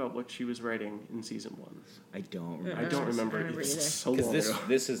talked about what she was writing in season 1? I don't remember. I don't remember. I don't remember It's either. so Because long ago.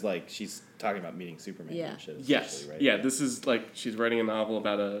 this is like she's talking about meeting Superman Yeah. and shit. Yes. essentially, right? Yeah, this is like she's writing a novel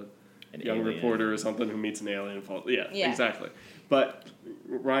about a An young alien. reporter or something who meets an alien. Yeah, Yeah. exactly. But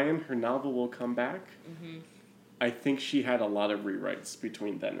Ryan, her novel will come back. Mm-hmm. I think she had a lot of rewrites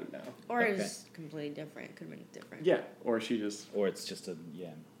between then and now. Or Okay. it's completely different. Could have been different. Yeah, or she just, Or it's just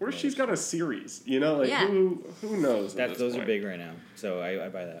or she's got a series. You know, like Yeah. who knows? at this those are point. big right now. So I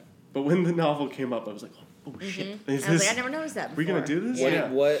buy that. But when the novel came up, I was like, oh shit! I was like, I never noticed that We before. gonna do this? Yeah.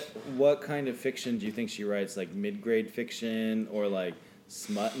 What kind of fiction do you think she writes? Like mid-grade fiction or like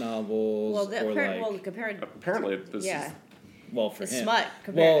smut novels Well, or like compared. Apparently, this Yeah. is for The him. smut Well,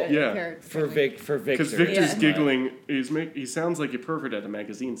 compared. yeah. compared For Victor. because Victor's Yeah. giggling. He sounds like a pervert at a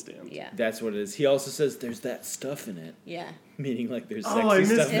magazine stand. Yeah. That's what it is. He also says there's that stuff in it, Yeah. meaning like there's Oh, sexy I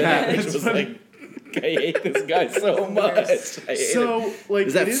missed stuff in that. it. Which That's was funny. like, I hate this guy so much. I hate him. So like,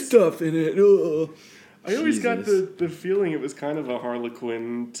 There's that it is- stuff in it. Ugh. I always got Jesus. the feeling it was kind of a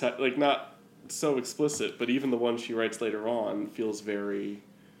Harlequin type, like not so explicit, but even the one she writes later on feels very,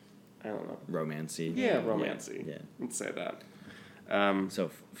 I don't know. Romancy. Yeah, romancy. Yeah. Let's say that. So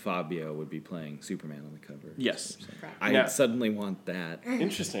Fabio would be playing Superman on the cover. Yes. I Yeah. suddenly want that.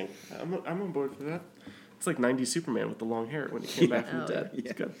 Interesting. I'm on board for that. It's like 90s Superman with the long hair when he came back from the Oh, dead. yeah.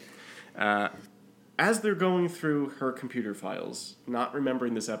 It's good. as they're going through her computer files, not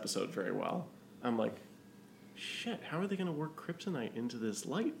remembering this episode very well, I'm like, shit, how are they going to work kryptonite into this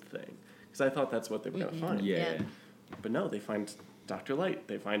light thing? Because I thought that's what they were going to find. Yeah. But no, they find Dr. Light.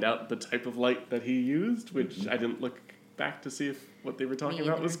 They find out the type of light that he used, which I didn't look back to see if what they were talking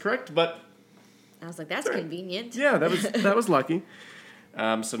about was correct, but I was like, that's convenient. yeah, that was lucky.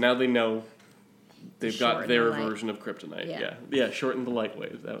 So now they know they've got their version of kryptonite. Yeah, shorten the light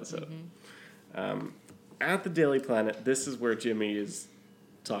wave. That was it. At the Daily Planet, this is where Jimmy is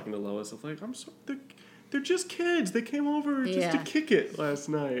talking to Lois of like, I'm so they're just kids. They came over just to kick it last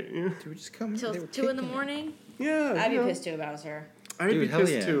night. Yeah. They were just coming till 2 a.m. Yeah, I'd be pissed too if I was her. I'd be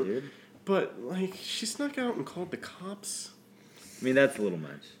pissed too. Dude. But like, she snuck out and called the cops. I mean, that's a little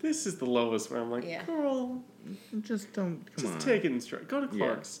much. This is the lowest where I'm like, girl, just don't. Come on. Take it in stride. Go to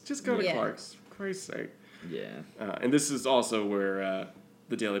Clark's. Just go to Clark's. For Christ's sake. Yeah. And this is also where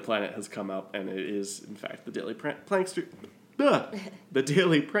the Daily Planet has come up, and it is in fact the Daily Prankster. The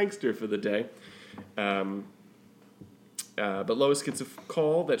Daily Prankster for the day. But Lois gets a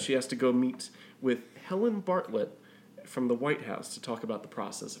call that she has to go meet with Helen Bartlett from the White House to talk about the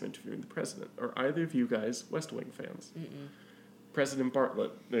process of interviewing the president. Are either of you guys West Wing fans? Mm-mm. President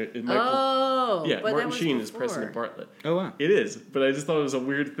Bartlett. Martin Sheen is President Bartlett. Oh, wow. It is, but I just thought it was a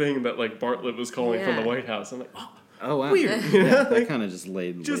weird thing that like Bartlett was calling from the White House. I'm like, oh wow. Weird. That kind of just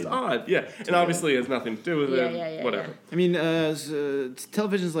laid. Odd, yeah. And obviously it has nothing to do with it. Whatever. Yeah. I mean,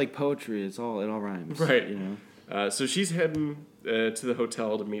 television's like poetry. It all rhymes. Right. You know. So she's heading to the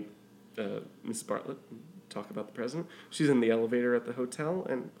hotel to meet Mrs. Bartlett and talk about the president. She's in the elevator at the hotel,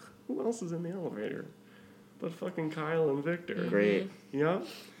 and who else is in the elevator? But fucking Kyle and Victor. Mm-hmm. Great. Yeah.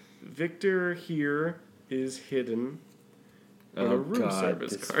 Victor here is hidden in a room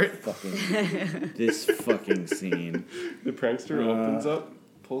service cart. This fucking scene. The prankster opens up,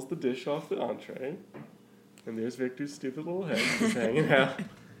 pulls the dish off the entree, and there's Victor's stupid little head just hanging out.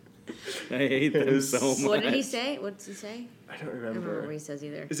 I hate them so much. What did he say? What does he say? I don't remember. I don't remember what he says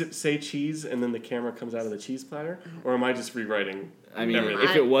either. Is it say cheese and then the camera comes out of the cheese platter? Or am I just rewriting everything?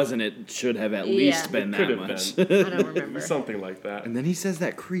 If it wasn't, it should have at least been that much. I don't remember. Something like that. And then he says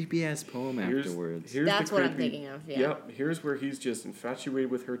that creepy-ass poem afterwards. That's what I'm thinking of, Yep, here's where he's just infatuated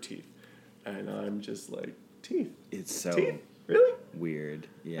with her teeth. And I'm just like, teeth? It's so... Teeth? Really? Weird.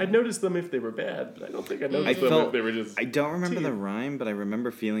 Yeah. I'd notice them if they were bad, but I don't think I noticed them if they were just I don't remember teeth. the rhyme, but I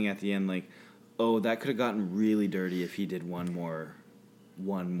remember feeling at the end like, oh, that could have gotten really dirty if he did one more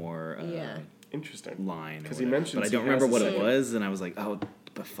interesting line. Because he mentions, but I don't remember what it was, and I was like, oh,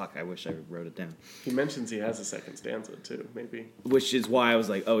 but fuck, I wish I wrote it down. He mentions he has a second stanza too, maybe. Which is why I was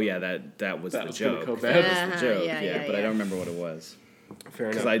like, oh yeah, that was the joke. That was the joke. Yeah, but I don't remember what it was. Fair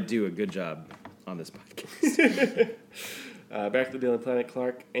enough. Because I do a good job on this podcast. Back to the Daily Planet,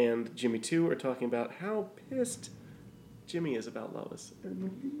 Clark and Jimmy 2 are talking about how pissed Jimmy is about Lois.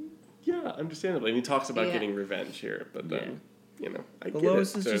 And yeah, understandably. And he talks about getting revenge here, but then, I get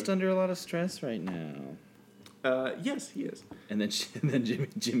Lois it. is just under a lot of stress right now. Yes, he is. And then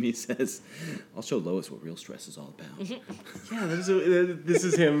Jimmy says, "I'll show Lois what real stress is all about." Yeah, this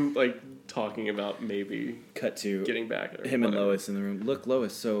is him like talking about maybe cut to getting back at her. Him and Lois in the room. Look,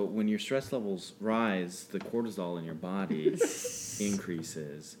 Lois. So when your stress levels rise, the cortisol in your body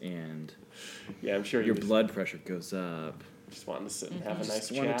increases, and I'm sure your blood pressure goes up. Just wanted to sit and have a nice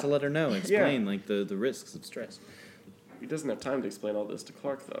chat. Wanted to let her know, explain like the risks of stress. He doesn't have time to explain all this to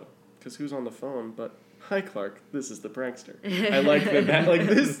Clark though, because who's on the phone but. Hi Clark, this is the prankster. I like that. Like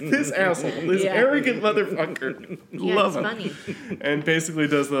this asshole, this arrogant motherfucker. Love him. Funny. And basically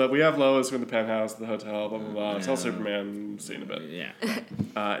does we have Lois, we're in the penthouse, the hotel, blah blah blah. Tell Superman, see in a bit.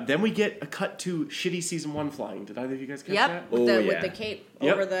 Yeah. Then we get a cut to shitty season 1 flying. Did either of you guys catch that? With the cape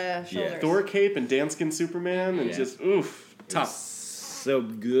over the shoulders. Yeah. Thor cape and Danskin Superman and just top. So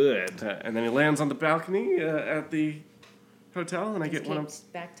good. And then he lands on the balcony at the hotel, and I get one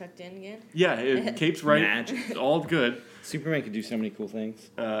of back tucked in again. Yeah, cape's right. Magic. All good. Superman could do so many cool things.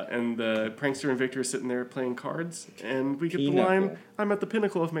 And the prankster and Victor are sitting there playing cards, and we get the line, "I'm at the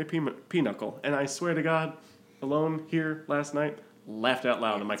pinnacle of my pinnacle," and I swear to God, alone here last night, laughed out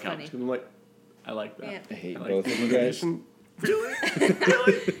loud on my couch. And I'm like, I like that. Yeah. I hate both of you guys. Really?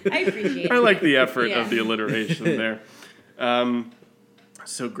 Really? I appreciate it. I like the effort of the alliteration there.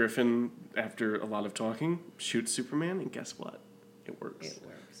 So Griffin, after a lot of talking, shoots Superman, and guess what? It works. It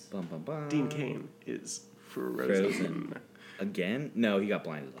works. Bum, bum, bum. Dean Cain is frozen. Again? No, he got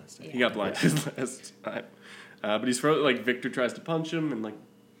blinded last time. He got blinded last time. But he's frozen. Like, Victor tries to punch him, and, like...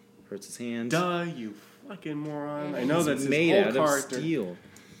 hurts his hand. Duh, you fucking moron. I know that's his made whole out character. of steel.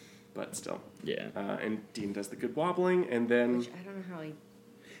 But still. Yeah. And Dean does the good wobbling, and then... Which I don't know how he...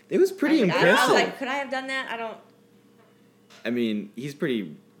 It was pretty impressive. I was like, could I have done that? I don't. I mean, he's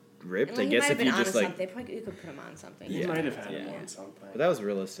pretty ripped. I guess if you just like, you could put him on something. You might have had him on something. But that was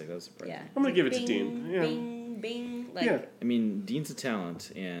realistic. That was surprising. Yeah. I'm gonna give it to Dean. Yeah. Bing, bing. Like, yeah. I mean, Dean's a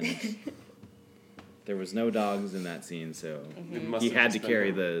talent, and there was no dogs in that scene, so he had to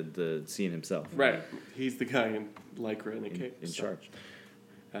carry the scene himself. Right. He's the guy in Lycra and a cape. In charge.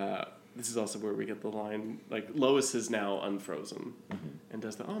 This is also where we get the line, like, Lois is now unfrozen and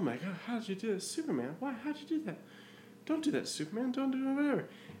does the, oh my god, how did you do this? Superman, why? How'd you do that? Don't do that, Superman. Don't do whatever.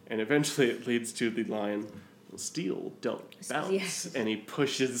 And eventually it leads to the line, steel, don't bounce. Yes. And he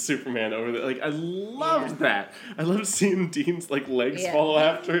pushes Superman over the, like, I loved that. I loved seeing Dean's, like, legs fall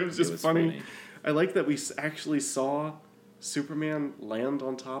after. It was just funny. I like that we actually saw Superman land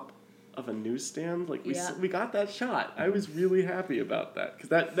on top of a newsstand. Like, we got that shot. I was really happy about that. Because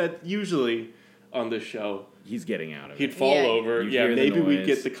that usually on this show, he's getting out of it. He'd fall over. Yeah, maybe we'd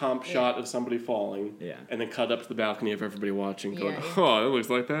get the comp shot of somebody falling. Yeah. And then cut up to the balcony of everybody watching going, oh, it looks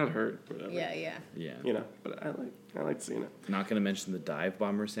like that hurt. Whatever. Yeah. You know, but I like seeing it. Not going to mention the dive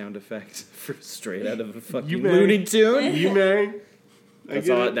bomber sound effect for straight out of a fucking Looney Tune. You may. That's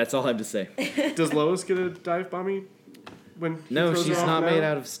all I have to say. Does Lois get a dive bombing? No, she's not made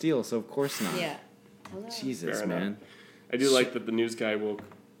out of steel, so of course not. Yeah. Jesus, Fair man. enough. I do like that the news guy woke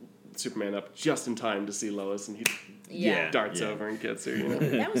Superman up just in time to see Lois, and he darts over and gets her. You know?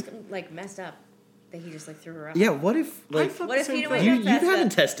 That was like messed up that he just like threw her up. Yeah, what if like what if you you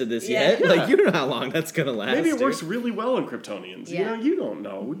haven't tested this yet? Like you don't know how long that's gonna last. Maybe it works really well on Kryptonians. You know, you don't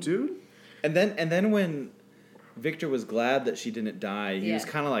know, dude. And then when Victor was glad that she didn't die, he was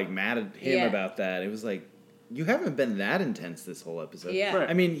kind of like mad at him about that. It was like, you haven't been that intense this whole episode. Yeah. Right.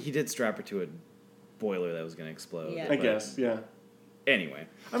 I mean, he did strap her to a boiler that was going to explode. Yeah. I guess, yeah. Anyway.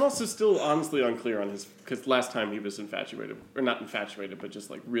 I'm also still honestly unclear on his... Because last time he was infatuated. Or not infatuated, but just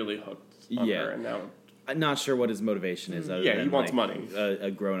like really hooked on her. And now... I'm not sure what his motivation is. Other than, he wants money. A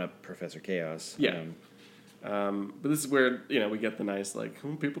grown-up Professor Chaos. Yeah. But this is where, we get the nice, like,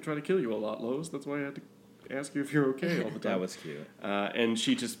 people try to kill you a lot, Lois. That's why I had to ask you if you're okay all the time. That was cute. And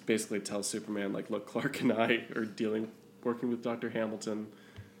she just basically tells Superman, like, look, Clark and I are working with Dr. Hamilton.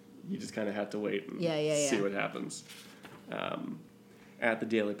 You just kind of have to wait and see what happens. At the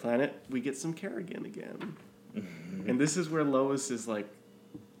Daily Planet, we get some Kerrigan again. And this is where Lois is like,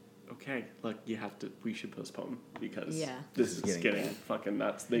 okay, look, we should postpone because this is getting fucking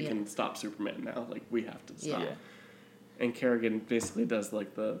nuts. They can stop Superman now. Like, we have to stop. Yeah. And Kerrigan basically does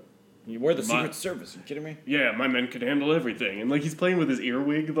like we're the Secret Service. Are you kidding me? Yeah, my men could handle everything. And, like, he's playing with his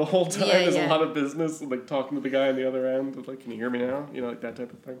earwig the whole time. There's a lot of business. And, like, talking to the guy on the other end. Like, can you hear me now? Like, that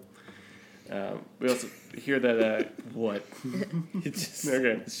type of thing. We also hear that, what? It just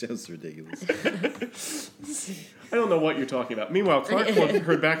sounds ridiculous. I don't know what you're talking about. Meanwhile, Clark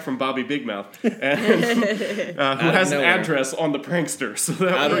heard back from Bobby Big Mouth, and, who has an address on the prankster. So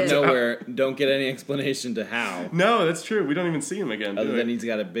that out of nowhere, don't get any explanation to how. No, that's true. We don't even see him again. Other than he's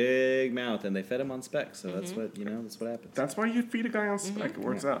got a big mouth, and they fed him on spec, so that's what that's what happens. That's why you feed a guy on spec. It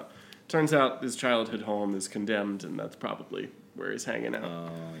works out. Turns out his childhood home is condemned, and that's probably where he's hanging out. Oh,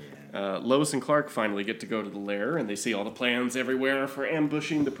 yeah. Lois and Clark finally get to go to the lair, and they see all the plans everywhere for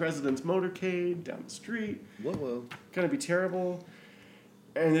ambushing the president's motorcade down the street. Whoa. Gonna be terrible.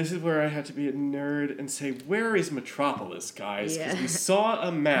 And this is where I had to be a nerd and say, where is Metropolis, guys? Because we saw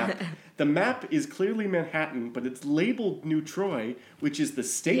a map. The map is clearly Manhattan, but it's labeled New Troy, which is the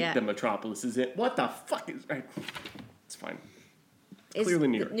state that Metropolis is in. What the fuck is... It's fine. Is clearly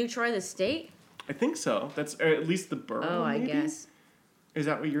New York. New Troy the state? I think so. That's at least the borough. Oh, I guess. Is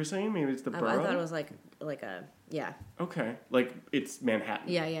that what you're saying? Maybe it's the borough? I thought it was like a Okay, like it's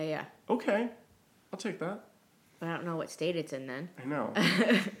Manhattan. Yeah. Okay, I'll take that. But I don't know what state it's in then. I know.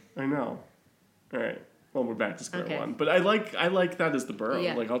 All right. Well, we're back to square one. But I like that as the borough.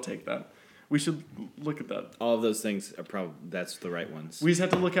 Yeah. Like, I'll take that. We should look at that. All of those things are that's the right ones. We just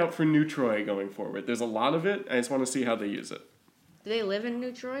have to look out for New Troy going forward. There's a lot of it. I just want to see how they use it. Do they live in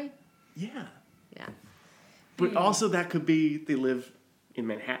New Troy? Yeah. Yeah. But also that could be they live in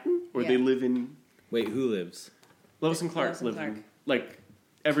Manhattan or they live in... Wait, who lives? Lois and Clark live in... Like,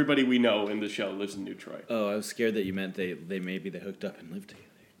 everybody we know in the show lives in New Troy. Oh, I was scared that you meant they hooked up and lived together.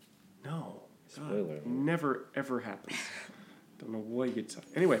 No. Spoiler. Never, ever happens. Don't know what you're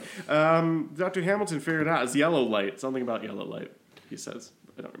talking... Anyway, Dr. Hamilton figured out it's yellow light. Something about yellow light, he says.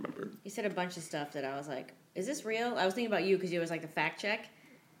 I don't remember. He said a bunch of stuff that I was like, is this real? I was thinking about you because you was like the fact check.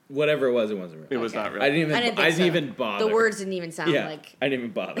 Whatever it wasn't real. It was not real. I didn't even bother. The words didn't even sound like... I didn't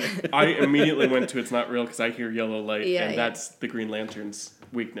even bother. I immediately went to it's not real because I hear yellow light, and that's the Green Lantern's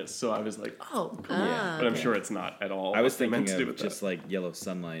weakness. So I was like, oh, cool. But I'm sure it's not at all. I was thinking of just like yellow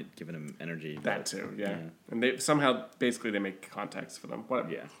sunlight giving him energy. That too, yeah. And they somehow, basically, they make contacts for them.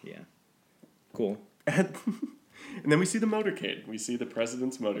 Whatever. Yeah. Cool. And then we see the motorcade. We see the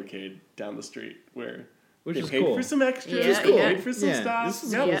president's motorcade down the street where... Which they is paid cool. for some extras. Yeah, They paid for some stuff. This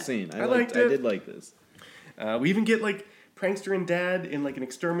is a cool scene. I liked it. I did like this. We even get like Prankster and Dad in like an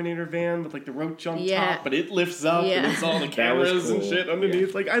exterminator van with like the roach on top, but it lifts up and it's all the cameras and shit underneath.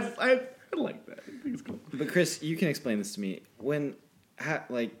 Yeah. Like I like that. I think it's cool. But Chris, you can explain this to me.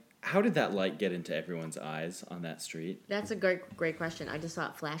 How did that light get into everyone's eyes on that street? That's a great question. I just saw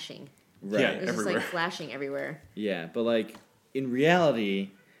it flashing. Right. Yeah, it was everywhere. Just like flashing everywhere. Yeah, but like in reality.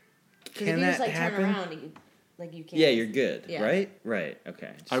 Because if you just like happen? turn around, you can't. Yeah, you're good. Yeah. Right.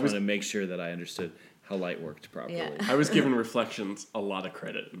 Okay. I wanted to make sure that I understood how light worked properly. Yeah. I was giving Reflections a lot of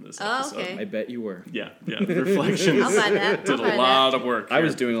credit in this episode. Okay. I bet you were. Yeah. Reflections I'll buy that. did a lot of work. I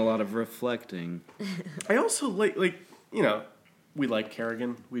was doing a lot of reflecting. I also like we like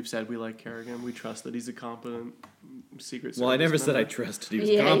Kerrigan. We've said we like Kerrigan. We trust that he's a competent Secret Service. Well, I never said I trusted he was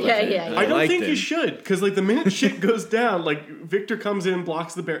competent. Yeah. I don't think you should, because like the minute shit goes down, like Victor comes in,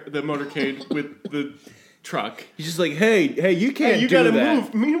 blocks the motorcade with the truck. He's just like, hey, you can't you do gotta that.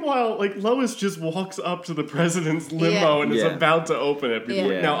 move. Meanwhile, like Lois just walks up to the president's limo and is about to open it.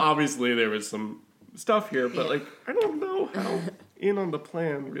 Now, obviously, there was some stuff here, but like I don't know how in on the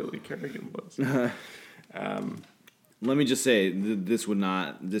plan really Kerrigan was. Let me just say, this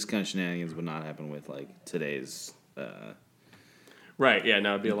kind of shenanigans would not happen with like today's. Right. Yeah.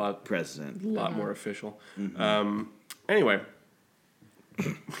 Now it'd be a lot president, a lot more official. Mm-hmm. Anyway,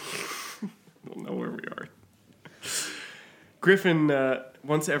 we'll know where we are. Griffin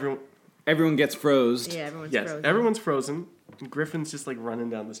once everyone gets frozen. Yeah, everyone's frozen. Yes, everyone's frozen. And Griffin's just like running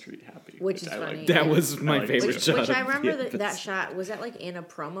down the street happy, which is funny. That was my favorite shot. Which I remember that shot. Was that like in a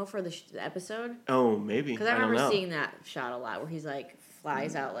promo for the episode? Oh, maybe. Because I remember seeing that shot a lot, where he's like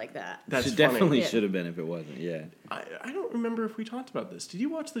flies out like that. That's it definitely should have been if it wasn't. Yeah. I don't remember if we talked about this. Did you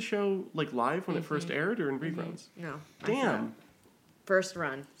watch the show like live when it first aired or in reruns? No. Damn. First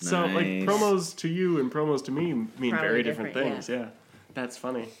run. So like promos to you and promos to me mean very different things. Yeah. That's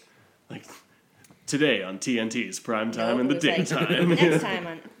funny. Like today on TNT's primetime in the daytime. Like, next time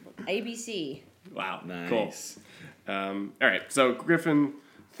on ABC. Wow. Nice. Cool. All right. So Griffin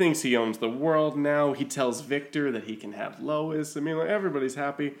thinks he owns the world now. He tells Victor that he can have Lois. I mean, like, everybody's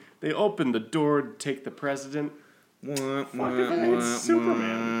happy. They open the door to take the president. It's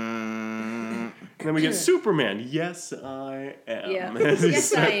Superman. And then we get Superman. Yes, I am. Yeah.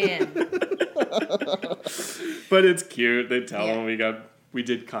 Yes, I am. But it's cute. They tell him we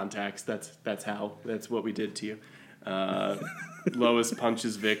did contacts. That's what we did to you. Lois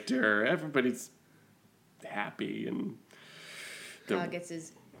punches Victor. Everybody's happy and gets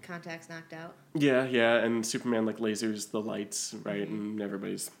his contacts knocked out. Yeah, and Superman like lasers the lights, right? And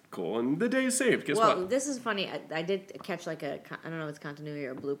everybody's cool, and the day is saved. Guess what? Well, this is funny. I did catch like I don't know if it's continuity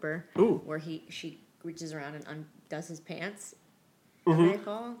or a blooper. Ooh. Where she reaches around and undoes his pants.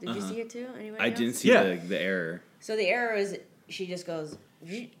 Mm-hmm. Did you see it too? Anybody else? Didn't see the error. So the error is she just goes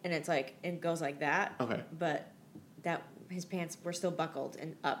and it's like it goes like that. Okay. But that his pants were still buckled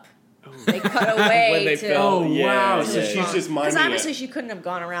and up. They cut away when they fell. Wow! So she's just minding because obviously it. she couldn't have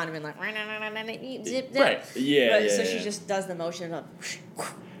gone around and been like zip. Right. So she just does the motion of.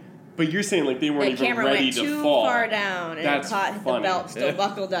 But you're saying like they weren't even camera ready went to too fall. far down and That's it caught funny. the belt still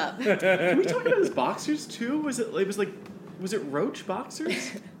buckled up. Can we talk about his boxers too? Was it Roach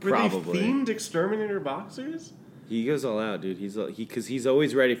boxers? Were Probably. they themed exterminator boxers? He goes all out, dude. Because he's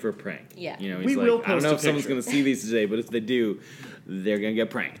always ready for a prank. Yeah. You know, We he's will like, I don't post know a if someone's picture. going to see these today, but if they do, they're going to get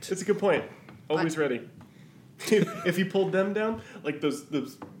pranked. It's a good point. Always ready. If you pulled them down, like those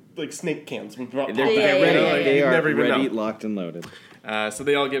like snake cans would pop. They're Yeah, ready. yeah, yeah. They are Never even ready, know. locked, and loaded. So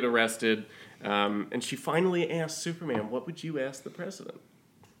they all get arrested, and she finally asks Superman, "What would you ask the president?"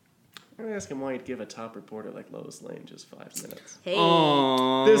 I'm gonna ask him why he'd give a top reporter like Lois Lane just 5 minutes. Hey.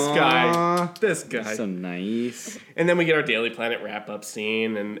 Aww. This guy. So nice. And then we get our Daily Planet wrap-up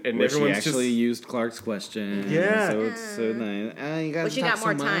scene, and Where she everyone's actually just... used Clark's question. Yeah. So it's so nice. You But she talk got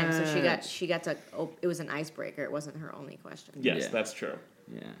more so time, so much. she got to. It was an icebreaker. It wasn't her only question. Yes, Yeah. that's true.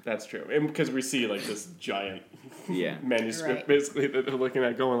 Yeah. That's true. And because we see like this giant Yeah. manuscript Right. basically that they're looking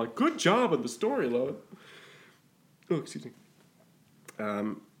at going like, good job on the story, Lois. Oh, excuse me.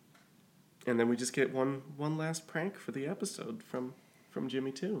 And then we just get one last prank for the episode from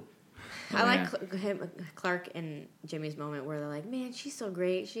Jimmy too. I like Clark and Jimmy's moment where they're like, "Man, she's so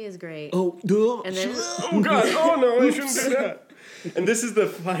great. She is great." Oh, duh. And then, Oh God! Oh no! I shouldn't do that. And this is the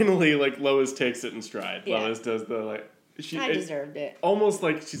finally like Lois takes it in stride. Yeah. Lois does the like. I deserved it. Almost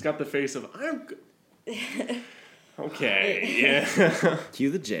like she's got the face of I'm. Okay. Yeah. Cue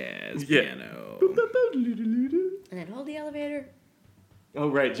the jazz piano. And then hold the elevator. Oh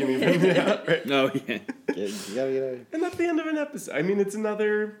right, Jimmy. Yeah, right. Oh yeah. You gotta get out. And that's the end of an episode. I mean, it's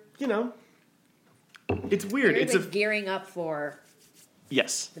another. It's weird. You're It's like gearing up for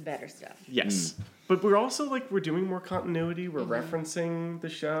yes. the better stuff. Yes. But we're also like we're doing more continuity. We're referencing the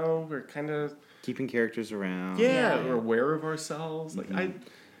show. We're kind of Keeping characters around. yeah. We're aware of ourselves. Like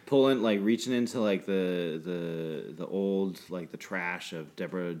Pulling, like, reaching into, like, the old, like, the trash of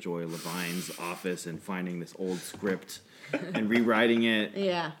Deborah Joy Levine's office and finding this old script and rewriting it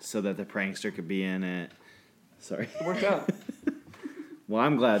so that the prankster could be in it. Sorry. It worked out. Well,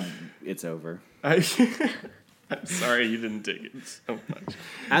 I'm glad it's over. I'm sorry you didn't dig it so much.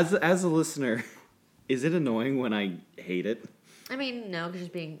 As a listener, is it annoying when I hate it? I mean, no, because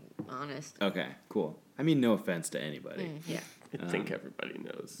just being honest. Okay, cool. I mean, no offense to anybody. Yeah. I think everybody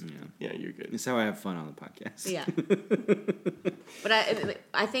knows. Yeah, you're good. It's how I have fun on the podcast. Yeah. But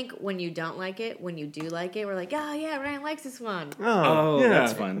I think when you don't like it, when you do like it, we're like, oh yeah, Ryan likes this one. Oh, yeah.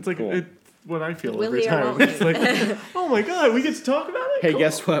 that's fun. It's like Cool. What I feel Will every he or time. won't he? It's like, oh my God, we get to talk about it. Hey, Cool.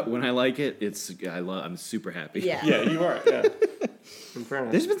 guess what? When I like it, I'm super happy. Yeah. Yeah, you are. Yeah. I'm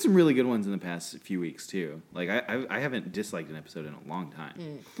proud. There's been some really good ones in the past few weeks too. Like I haven't disliked an episode in a long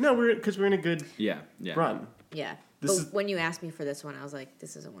time. No, we're in a good Yeah. run. Yeah. This But is- when you asked me for this one, I was like,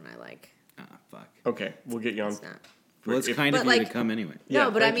 this isn't one I like. Ah, fuck. Okay, we'll get you on. It's not. Well, it's kind But of you like- to come anyway. Yeah,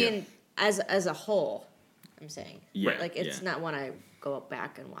 No, but I thank you. mean, as a whole, I'm saying. Yeah, Like, it's yeah. not one I go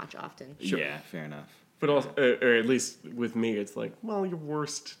back and watch often. Sure. Yeah, fair enough. But also, or at least with me, it's like, well, your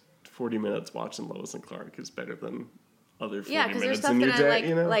worst 40 minutes watching Lois and Clark is better than other 40 Yeah, because there's minutes stuff in your that I day, like.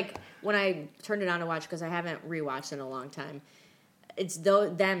 you know? Like when I turned it on to watch, because I haven't rewatched in a long time. It's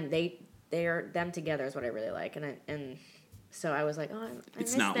they're them together is what I really like, and so I was like, oh, I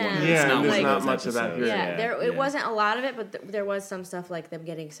It's miss not them. one. Yeah, it's not there's one not of those much of that episodes. here. Yeah, it wasn't a lot of it, but there was some stuff like them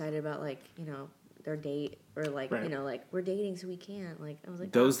getting excited about like their date or like Right. like we're dating so we can't. Like I was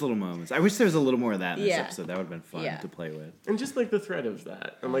like Those little moments. I wish there was a little more of that in this Yeah. episode. That would have been fun Yeah. to play with. And just like the thread of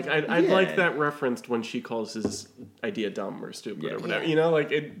that. And like, I'd Yeah. like that referenced when she calls his idea dumb or stupid Yeah. or whatever. Yeah. You know,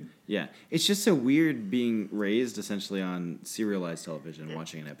 like it. Yeah, it's just so weird being raised essentially on serialized television,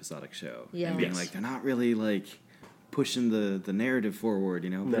 watching an episodic show, Yeah. and being Yes. like they're not really like pushing the narrative forward, But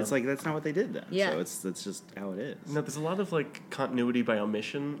No. it's like that's not what they did then. Yeah. So that's just how it is. No, there's a lot of like continuity by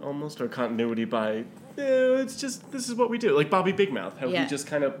omission almost, or continuity by, it's just, this is what we do. Like Bobby Big Mouth, how Yeah. he just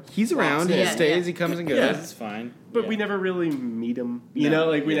kind of. He's around, he Yeah, stays, yeah. he comes and goes. Yeah. It's fine. But Yeah. we never really meet him. You No.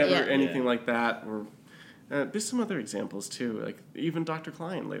 know, like we never, Yeah. anything Yeah. like that. Or there's some other examples too. Like even Dr.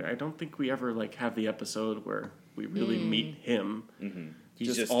 Klein later. I don't think we ever like have the episode where we really meet him.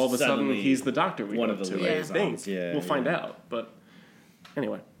 He's Just all of a sudden suddenly he's the doctor we one go of the to. I liaisons. think. Yeah, We'll find yeah. out. But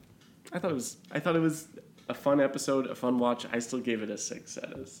anyway, I thought it was a fun episode, a fun watch. I still gave it a 6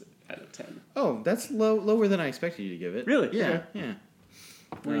 out of 10. Oh, that's lower than I expected you to give it. Really? Yeah, Okay. yeah.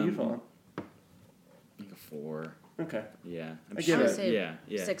 Where are you falling? Like a 4. Okay. Yeah. I'm I I get would it. say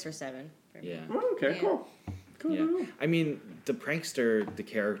Yeah. 6 or 7. For me. Yeah. Oh, okay, Yeah. cool. Cool. Yeah. I mean, the prankster, the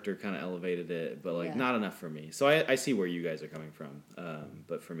character kind of elevated it, but like Yeah. not enough for me. So I see where you guys are coming from,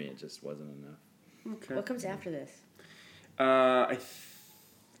 but for me it just wasn't enough. Okay. What comes after this?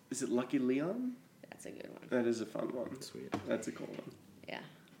 Is it Lucky Leon? That's a good one. That is a fun one. Sweet, That's a cool one. Yeah.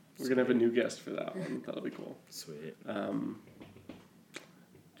 We're gonna have a new guest for that one. That'll be cool. sweet. Trying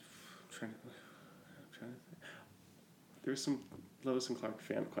to think. There's some Lois and Clark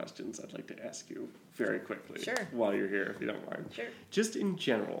fan questions I'd like to ask you very quickly. Sure. While you're here, if you don't mind. Sure. Just in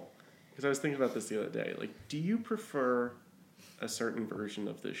general, because I was thinking about this the other day. Like, do you prefer a certain version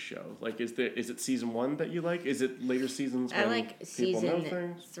of this show? Like, is it season 1 that you like? Is it later seasons? I when like people know season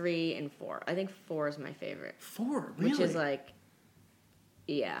things? 3 and 4. I think 4 is my favorite. 4, really? Which is like,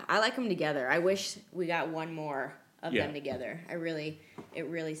 yeah, I like them together. I wish we got one more of Yeah. them together. It really,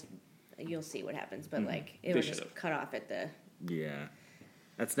 you'll see what happens, but like, it They was just should've. cut off at the, Yeah,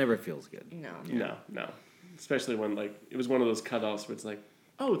 that's never feels good. no. No. Especially when like it was one of those cutoffs where it's like,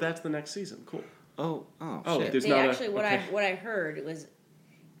 oh, that's the next season. Cool. Oh, Oh, shit. there's They not actually, okay. what I heard was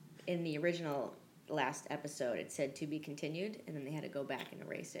in the original last episode, it said to be continued, and then they had to go back and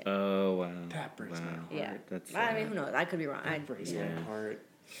erase it. Oh wow, That breaks my heart. Yeah. That's I mean, who knows? I could be wrong. That breaks Yeah. my heart.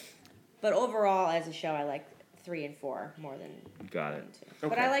 But overall, as a show, I like 3 and 4 more than got 1 it. and 2.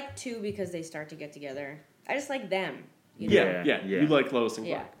 But Okay. I like 2 because they start to get together. I just like them. You know? Yeah. You like Lois and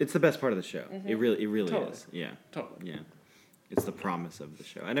Clark. It's the best part of the show. It really Totally. is. Yeah. Totally. Yeah. It's the promise of the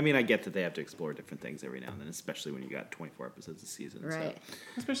show. And I mean, I get that they have to explore different things every now and then, especially when you got 24 episodes a season. Right. So.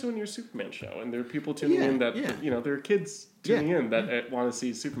 Especially when you're a Superman show, and there are people tuning in that, there are kids tuning in that want to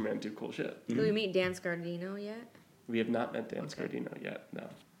see Superman do cool shit. Did we meet Dan Scardino yet? We have not met Dan Scardino yet, no.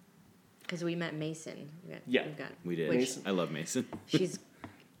 Because we met Mason. We did. Mason. I love Mason.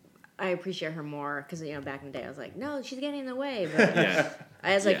 I appreciate her more because back in the day I was like, no, she's getting in the way. But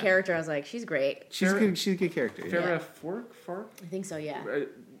as a character, I was like, she's great. She's good. She's a good character. Farrah Fawcett? I think so. Yeah.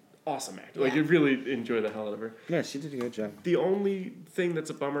 Awesome actor. Like, you really enjoy the hell out of her. Yeah, she did a good job. The only thing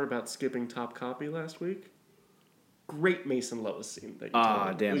that's a bummer about skipping Top Copy last week, great Mason Lois scene.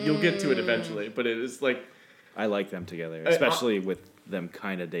 That damn. You'll get to it eventually, but it is like... I like them together, especially with them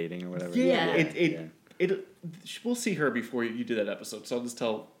kind of dating or whatever. Yeah. We'll see her before you do that episode, so I'll just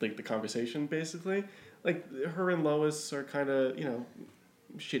tell the conversation basically. Like, her and Lois are kind of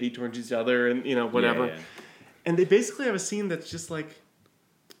shitty towards each other and whatever. Yeah. And they basically have a scene that's just like,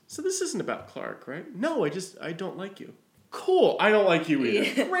 so this isn't about Clark, right? No, I don't like you. Cool, I don't like you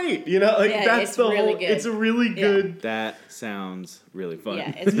either. Yeah. Great, that's the really whole. good. It's a really good. That sounds really fun.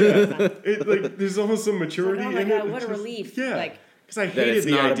 Yeah, it's really fun. There's almost some maturity in it. God, what a relief! Yeah, because I hated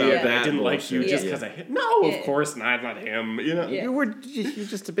the idea that I didn't like you just because I hit. No, of course not him. You're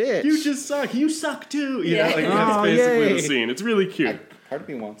just a bitch. You just suck. You suck too. That's basically the scene. It's really cute. Part of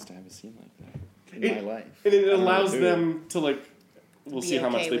me wants to have a scene like that in my life, and it allows them to we'll see how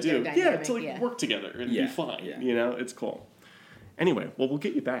much they do. Dynamic, to work together and be fine. Yeah. It's cool. Anyway, we'll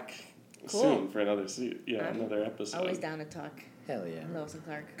get you back soon for another another episode. Always down to talk. Hell yeah. Lois and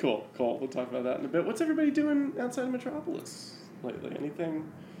Clark. Cool. We'll talk about that in a bit. What's everybody doing outside of Metropolis lately?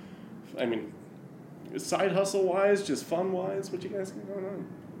 Anything? I mean, side hustle wise, just fun wise, what you guys got going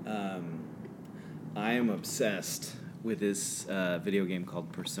on? I am obsessed with this video game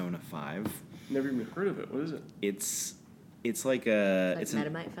called Persona 5. Never even heard of it. What is it? It's like a... Like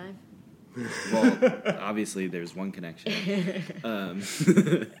Metamite 5? Well, obviously there's one connection.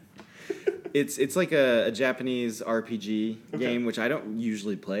 It's like a Japanese RPG game, which I don't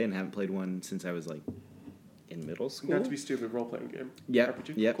usually play and haven't played one since I was in middle school. Not to be stupid, role-playing game. Yeah.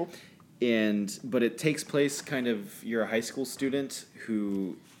 RPG? Yep. Cool. But it takes place you're a high school student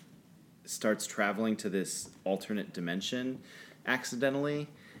who starts traveling to this alternate dimension accidentally,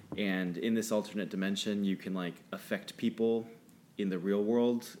 and in this alternate dimension you can affect people in the real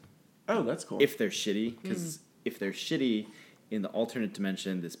world. Oh, that's cool. If they're shitty, because if they're shitty in the alternate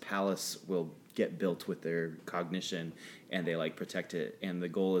dimension, this palace will get built with their cognition, and they protect it. And the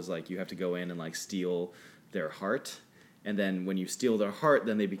goal is you have to go in and steal their heart, and then when you steal their heart,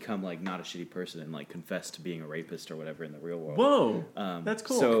 then they become not a shitty person and confess to being a rapist or whatever in the real world. Whoa, that's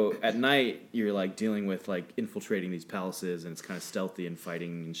cool. So at night you're dealing with infiltrating these palaces, and it's kind of stealthy and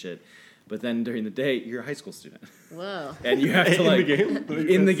fighting and shit. But then during the day, you're a high school student. Whoa. And you have to in the game?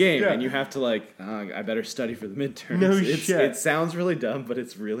 In the game, and you have to I better study for the midterms. No shit. It sounds really dumb, but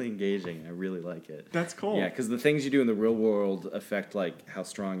it's really engaging. I really like it. That's cool. Yeah, because the things you do in the real world affect how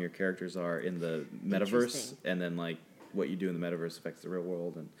strong your characters are in the metaverse, and then what you do in the metaverse affects the real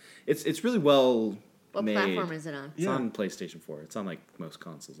world, and it's really well What made. platform is it on? It's on PlayStation 4. It's on most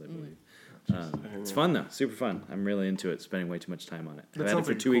consoles, I believe. It's fun though, super fun. I'm really into it. Spending way too much time on it. I've had it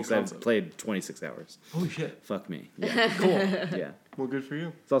for 2 weeks. I've played 26 hours. Holy shit! Fuck me. Yeah. Cool. Yeah. Well, good for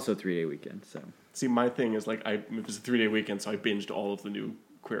you. It's also a 3-day weekend. So. See, my thing is it was a 3-day weekend, so I binged all of the new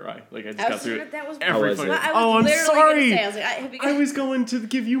Queer Eye. I just got through it. That was every fucking. I'm sorry. I was going to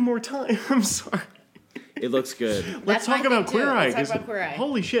give you more time. I'm sorry. It looks good. Let's talk about Queer Eye. Let's talk about Queer Eye.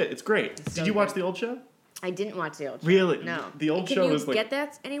 Holy shit, it's great. Did you watch the old show? I didn't watch the old show. Really? No. The old show was Can you get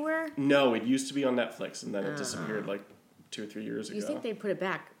that anywhere? No, it used to be on Netflix, and then it disappeared 2 or 3 years ago. You think they put it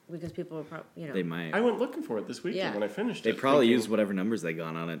back because people were probably, They might. I went looking for it this weekend when I finished it. They probably used whatever numbers they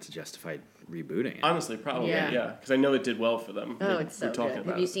got on it to justify rebooting it. Honestly, probably, yeah. Because I know it did well for them. Oh, it's so good.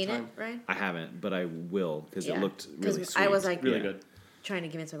 Have you seen it, Ryan? I haven't, but I will, because it looked really sweet. I was really good. Trying to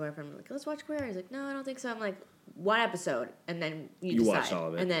convince my boyfriend, I'm let's watch Queer Eye. He's like, no, I don't think so. I'm like, one episode, and then you decide. Watched all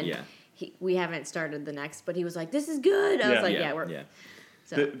of it, and then we haven't started the next, but he was like, this is good. I was like, we're...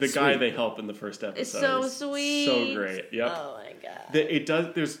 So. The guy they help in the first episode is so sweet. So great. Yep. Oh my god. It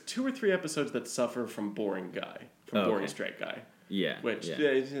does. There's 2 or 3 episodes that suffer from boring guy, boring straight guy. Yeah. Which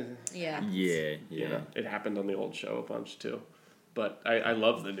Yeah. It happened on the old show a bunch too, but I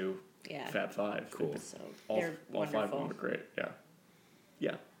love the new Fab Five. Cool. So all 5 of them are great.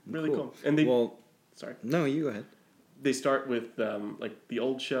 Yeah. Really cool. And sorry. No, you go ahead. They start with the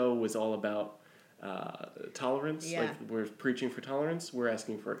old show was all about tolerance. Yeah. Like we're preaching for tolerance. We're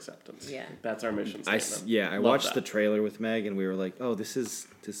asking for acceptance. Yeah. That's our mission statement. I Love watched that. the trailer with Meg, and we were like, "Oh, this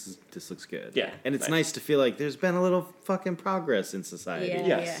looks good." Yeah, and it's nice to feel like there's been a little fucking progress in society. Yeah.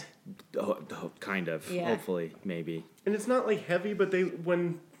 Yes. Kind of. Yeah. Hopefully, maybe. And it's not like heavy, but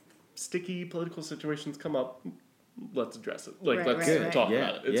when sticky political situations come up, let's address it. Like let's talk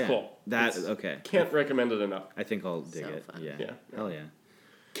about it. It's cool. Okay. Can't recommend it enough. I think I'll dig it. fun. Yeah. Hell yeah.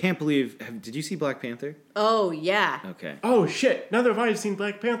 Can't believe. Did you see Black Panther? Oh yeah. Okay. Oh shit! Neither have I seen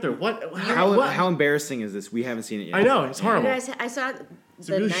Black Panther. What? How embarrassing is this? We haven't seen it yet. I know, it's horrible. You guys, I saw it It's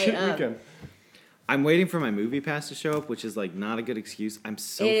a the really night shit of. weekend. I'm waiting for my movie pass to show up, which is like not a good excuse. I'm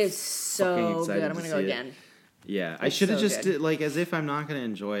so It is fucking so excited good. I'm to gonna see go it. again. Yeah, I It's should have so just good. like as if I'm not gonna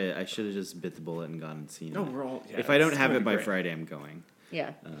enjoy it. I should have just bit the bullet and gone and seen No, it. we're all. Yeah, If I don't it's have gonna it be by great. Friday, I'm going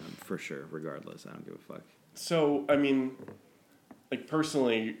Yeah. for sure. Regardless, I don't give a fuck. So I mean, like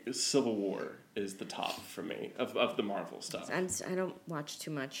personally, Civil War is the top for me of the Marvel stuff. I don't watch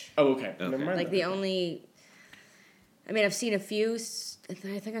too much. Oh, okay. Okay. Never mind Like then. the only. I mean, I've seen a few. I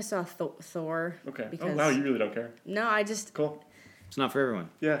think I saw Thor. Okay. Because Oh wow, you really don't care. No, I just. Cool. It's not for everyone.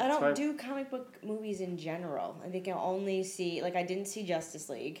 Yeah. I it's don't fine. do comic book movies in general. I think I only see I didn't see Justice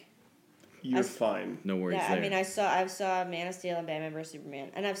League. You're fine. No worries Yeah, there. I mean I saw Man of Steel and Batman vs Superman,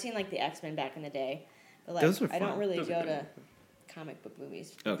 and I've seen like the X-Men back in the day, but like Those were I don't fun. really Those are go good. to comic book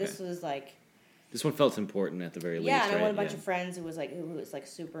movies. Okay. This was like This one felt important at the very least. yeah, and I right? went a bunch of friends who was like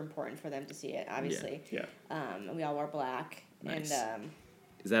super important for them to see it, obviously. Yeah. And we all wore black, Nice. and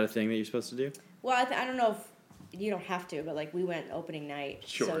Is that a thing that you're supposed to do? well, I don't know if you don't have to, but like we went opening night,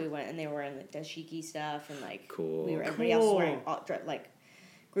 Sure. so we went and they were in like dashiki stuff and like Cool. everybody else was wearing like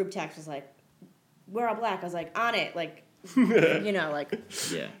group text was like we're all black. I was like on it, like you know, like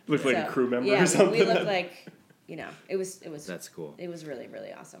Yeah. Look like a so, crew member yeah, or something. we looked like it was That's cool. it was really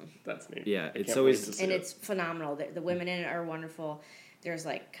really awesome, That's neat. Yeah, I it's can't always- wait to see and it. it's phenomenal. The women in it are wonderful. There's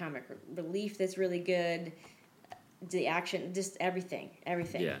like comic relief that's really good. The action, just everything.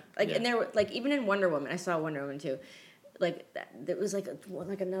 Yeah, Like yeah. and there were like even in Wonder Woman, I saw Wonder Woman too. Like there was like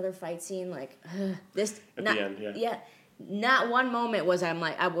another fight scene like this At not, the end, yeah. yeah. Not one moment was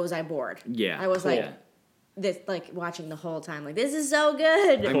I bored. Yeah, I was cool. like this like watching the whole time like this is so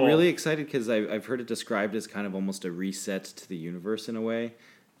good. I'm Cool. really excited because I've heard it described as kind of almost a reset to the universe in a way,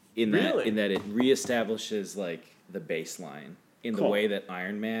 Really? in that it reestablishes like the baseline in the Cool. way that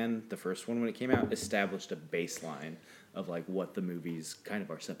Iron Man, the first one when it came out, established a baseline of like what the movies kind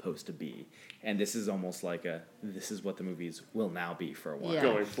of are supposed to be, and this is almost like this is what the movies will now be for a while. Yeah.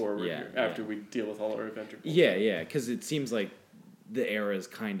 Going forward Yeah, here, after we deal with all our Avenger. Yeah, because it seems like the era is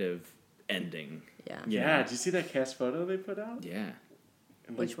kind of ending. Yeah. you Yeah. know? Did you see that cast photo they put out? Yeah.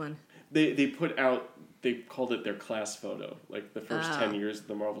 And, like, Which one? They put out. They called it their class photo, like the first 10 years of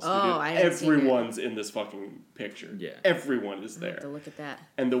the Marvel Oh, studio. I haven't seen it. Everyone's in this fucking picture. Yeah. Everyone is I have to there. look at that.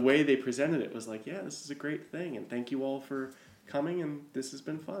 And the way they presented it was like, yeah, this is a great thing, and thank you all for coming, and this has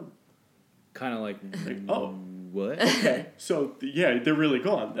been fun. Kind of like, Like, oh. what? Okay, so yeah, they're really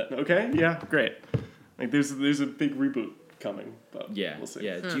gone then. Okay, yeah, great. Like there's a big reboot coming, but Yeah, we'll see.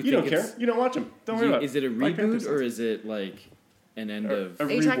 yeah. Do You think don't care. it's- You don't watch them. Don't worry about it. Is it a Black Panther reboot or sucks. is it like an end of a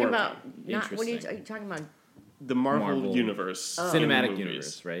Are you talking reworking. about not? What are you Interesting. talking about? The Marvel, Marvel. universe, in the cinematic movies.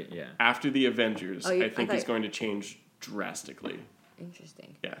 universe, right? Yeah. After the Avengers, Oh, you- I think I is thought- going to change drastically.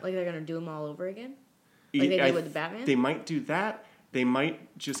 Interesting. Yeah. Like they're gonna do them all over again. Like they did with the Batman? They might do that. They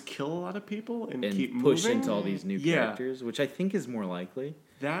might just kill a lot of people and keep push moving. into all these new Yeah. characters, which I think is more likely.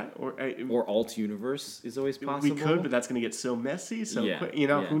 That Or alt universe is always possible. we could, but that's going to get so messy so Yeah, quick. You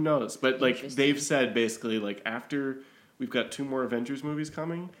know, yeah. who knows? But like Interesting. they've said, basically, like after we've got 2 more Avengers movies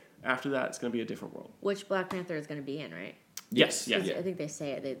coming, after that it's going to be a different world. Which Black Panther is gonna be in, right? Yes, yes. Yeah. I think they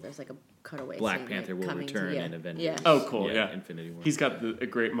say it. There's like a cutaway. Black scene, Panther like, will coming to- return yeah. in Avengers. Yeah. Oh, cool, yeah. Infinity War. He's got a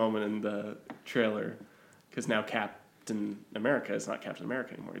great moment in the trailer because now Captain America is not Captain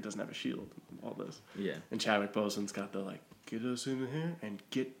America anymore. He doesn't have a shield and all this. Yeah. And Chadwick Boseman's got the like, get us in here and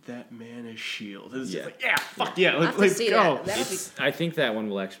get that man a shield. It's Yeah. just like, yeah, fuck yeah, I'll have to let's see go. that. That'll be I think that one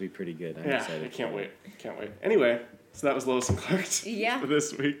will actually be pretty good. I'm Yeah, excited. I can't for wait. it. Can't wait. Anyway, so that was Lois and Clark Yeah. for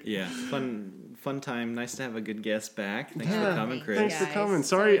this week. Yeah, fun time. Nice to have a good guest back. Thanks Yeah. for coming, Chris. Thanks for Guys, coming. it's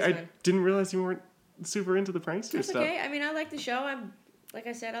Sorry, always I fun. didn't realize you weren't super into the prankster That's stuff. okay. I mean, I like the show. I'm like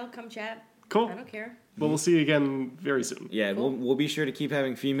I said, I'll come chat. Cool. I don't care. Well, we'll see you again very soon. Yeah, Cool. we'll be sure to keep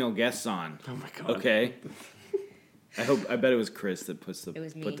having female guests on. Oh my god. Okay. I bet it was Chris that It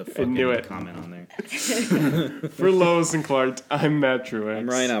was me. put the I fucking knew it. comment on there. For Lois and Clark, I'm Matt Truex. I'm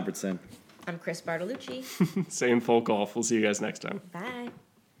Ryan Albertson. I'm Chris Bartolucci. Saying folk golf. We'll see you guys next time. Bye.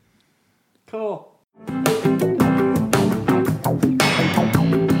 Cool.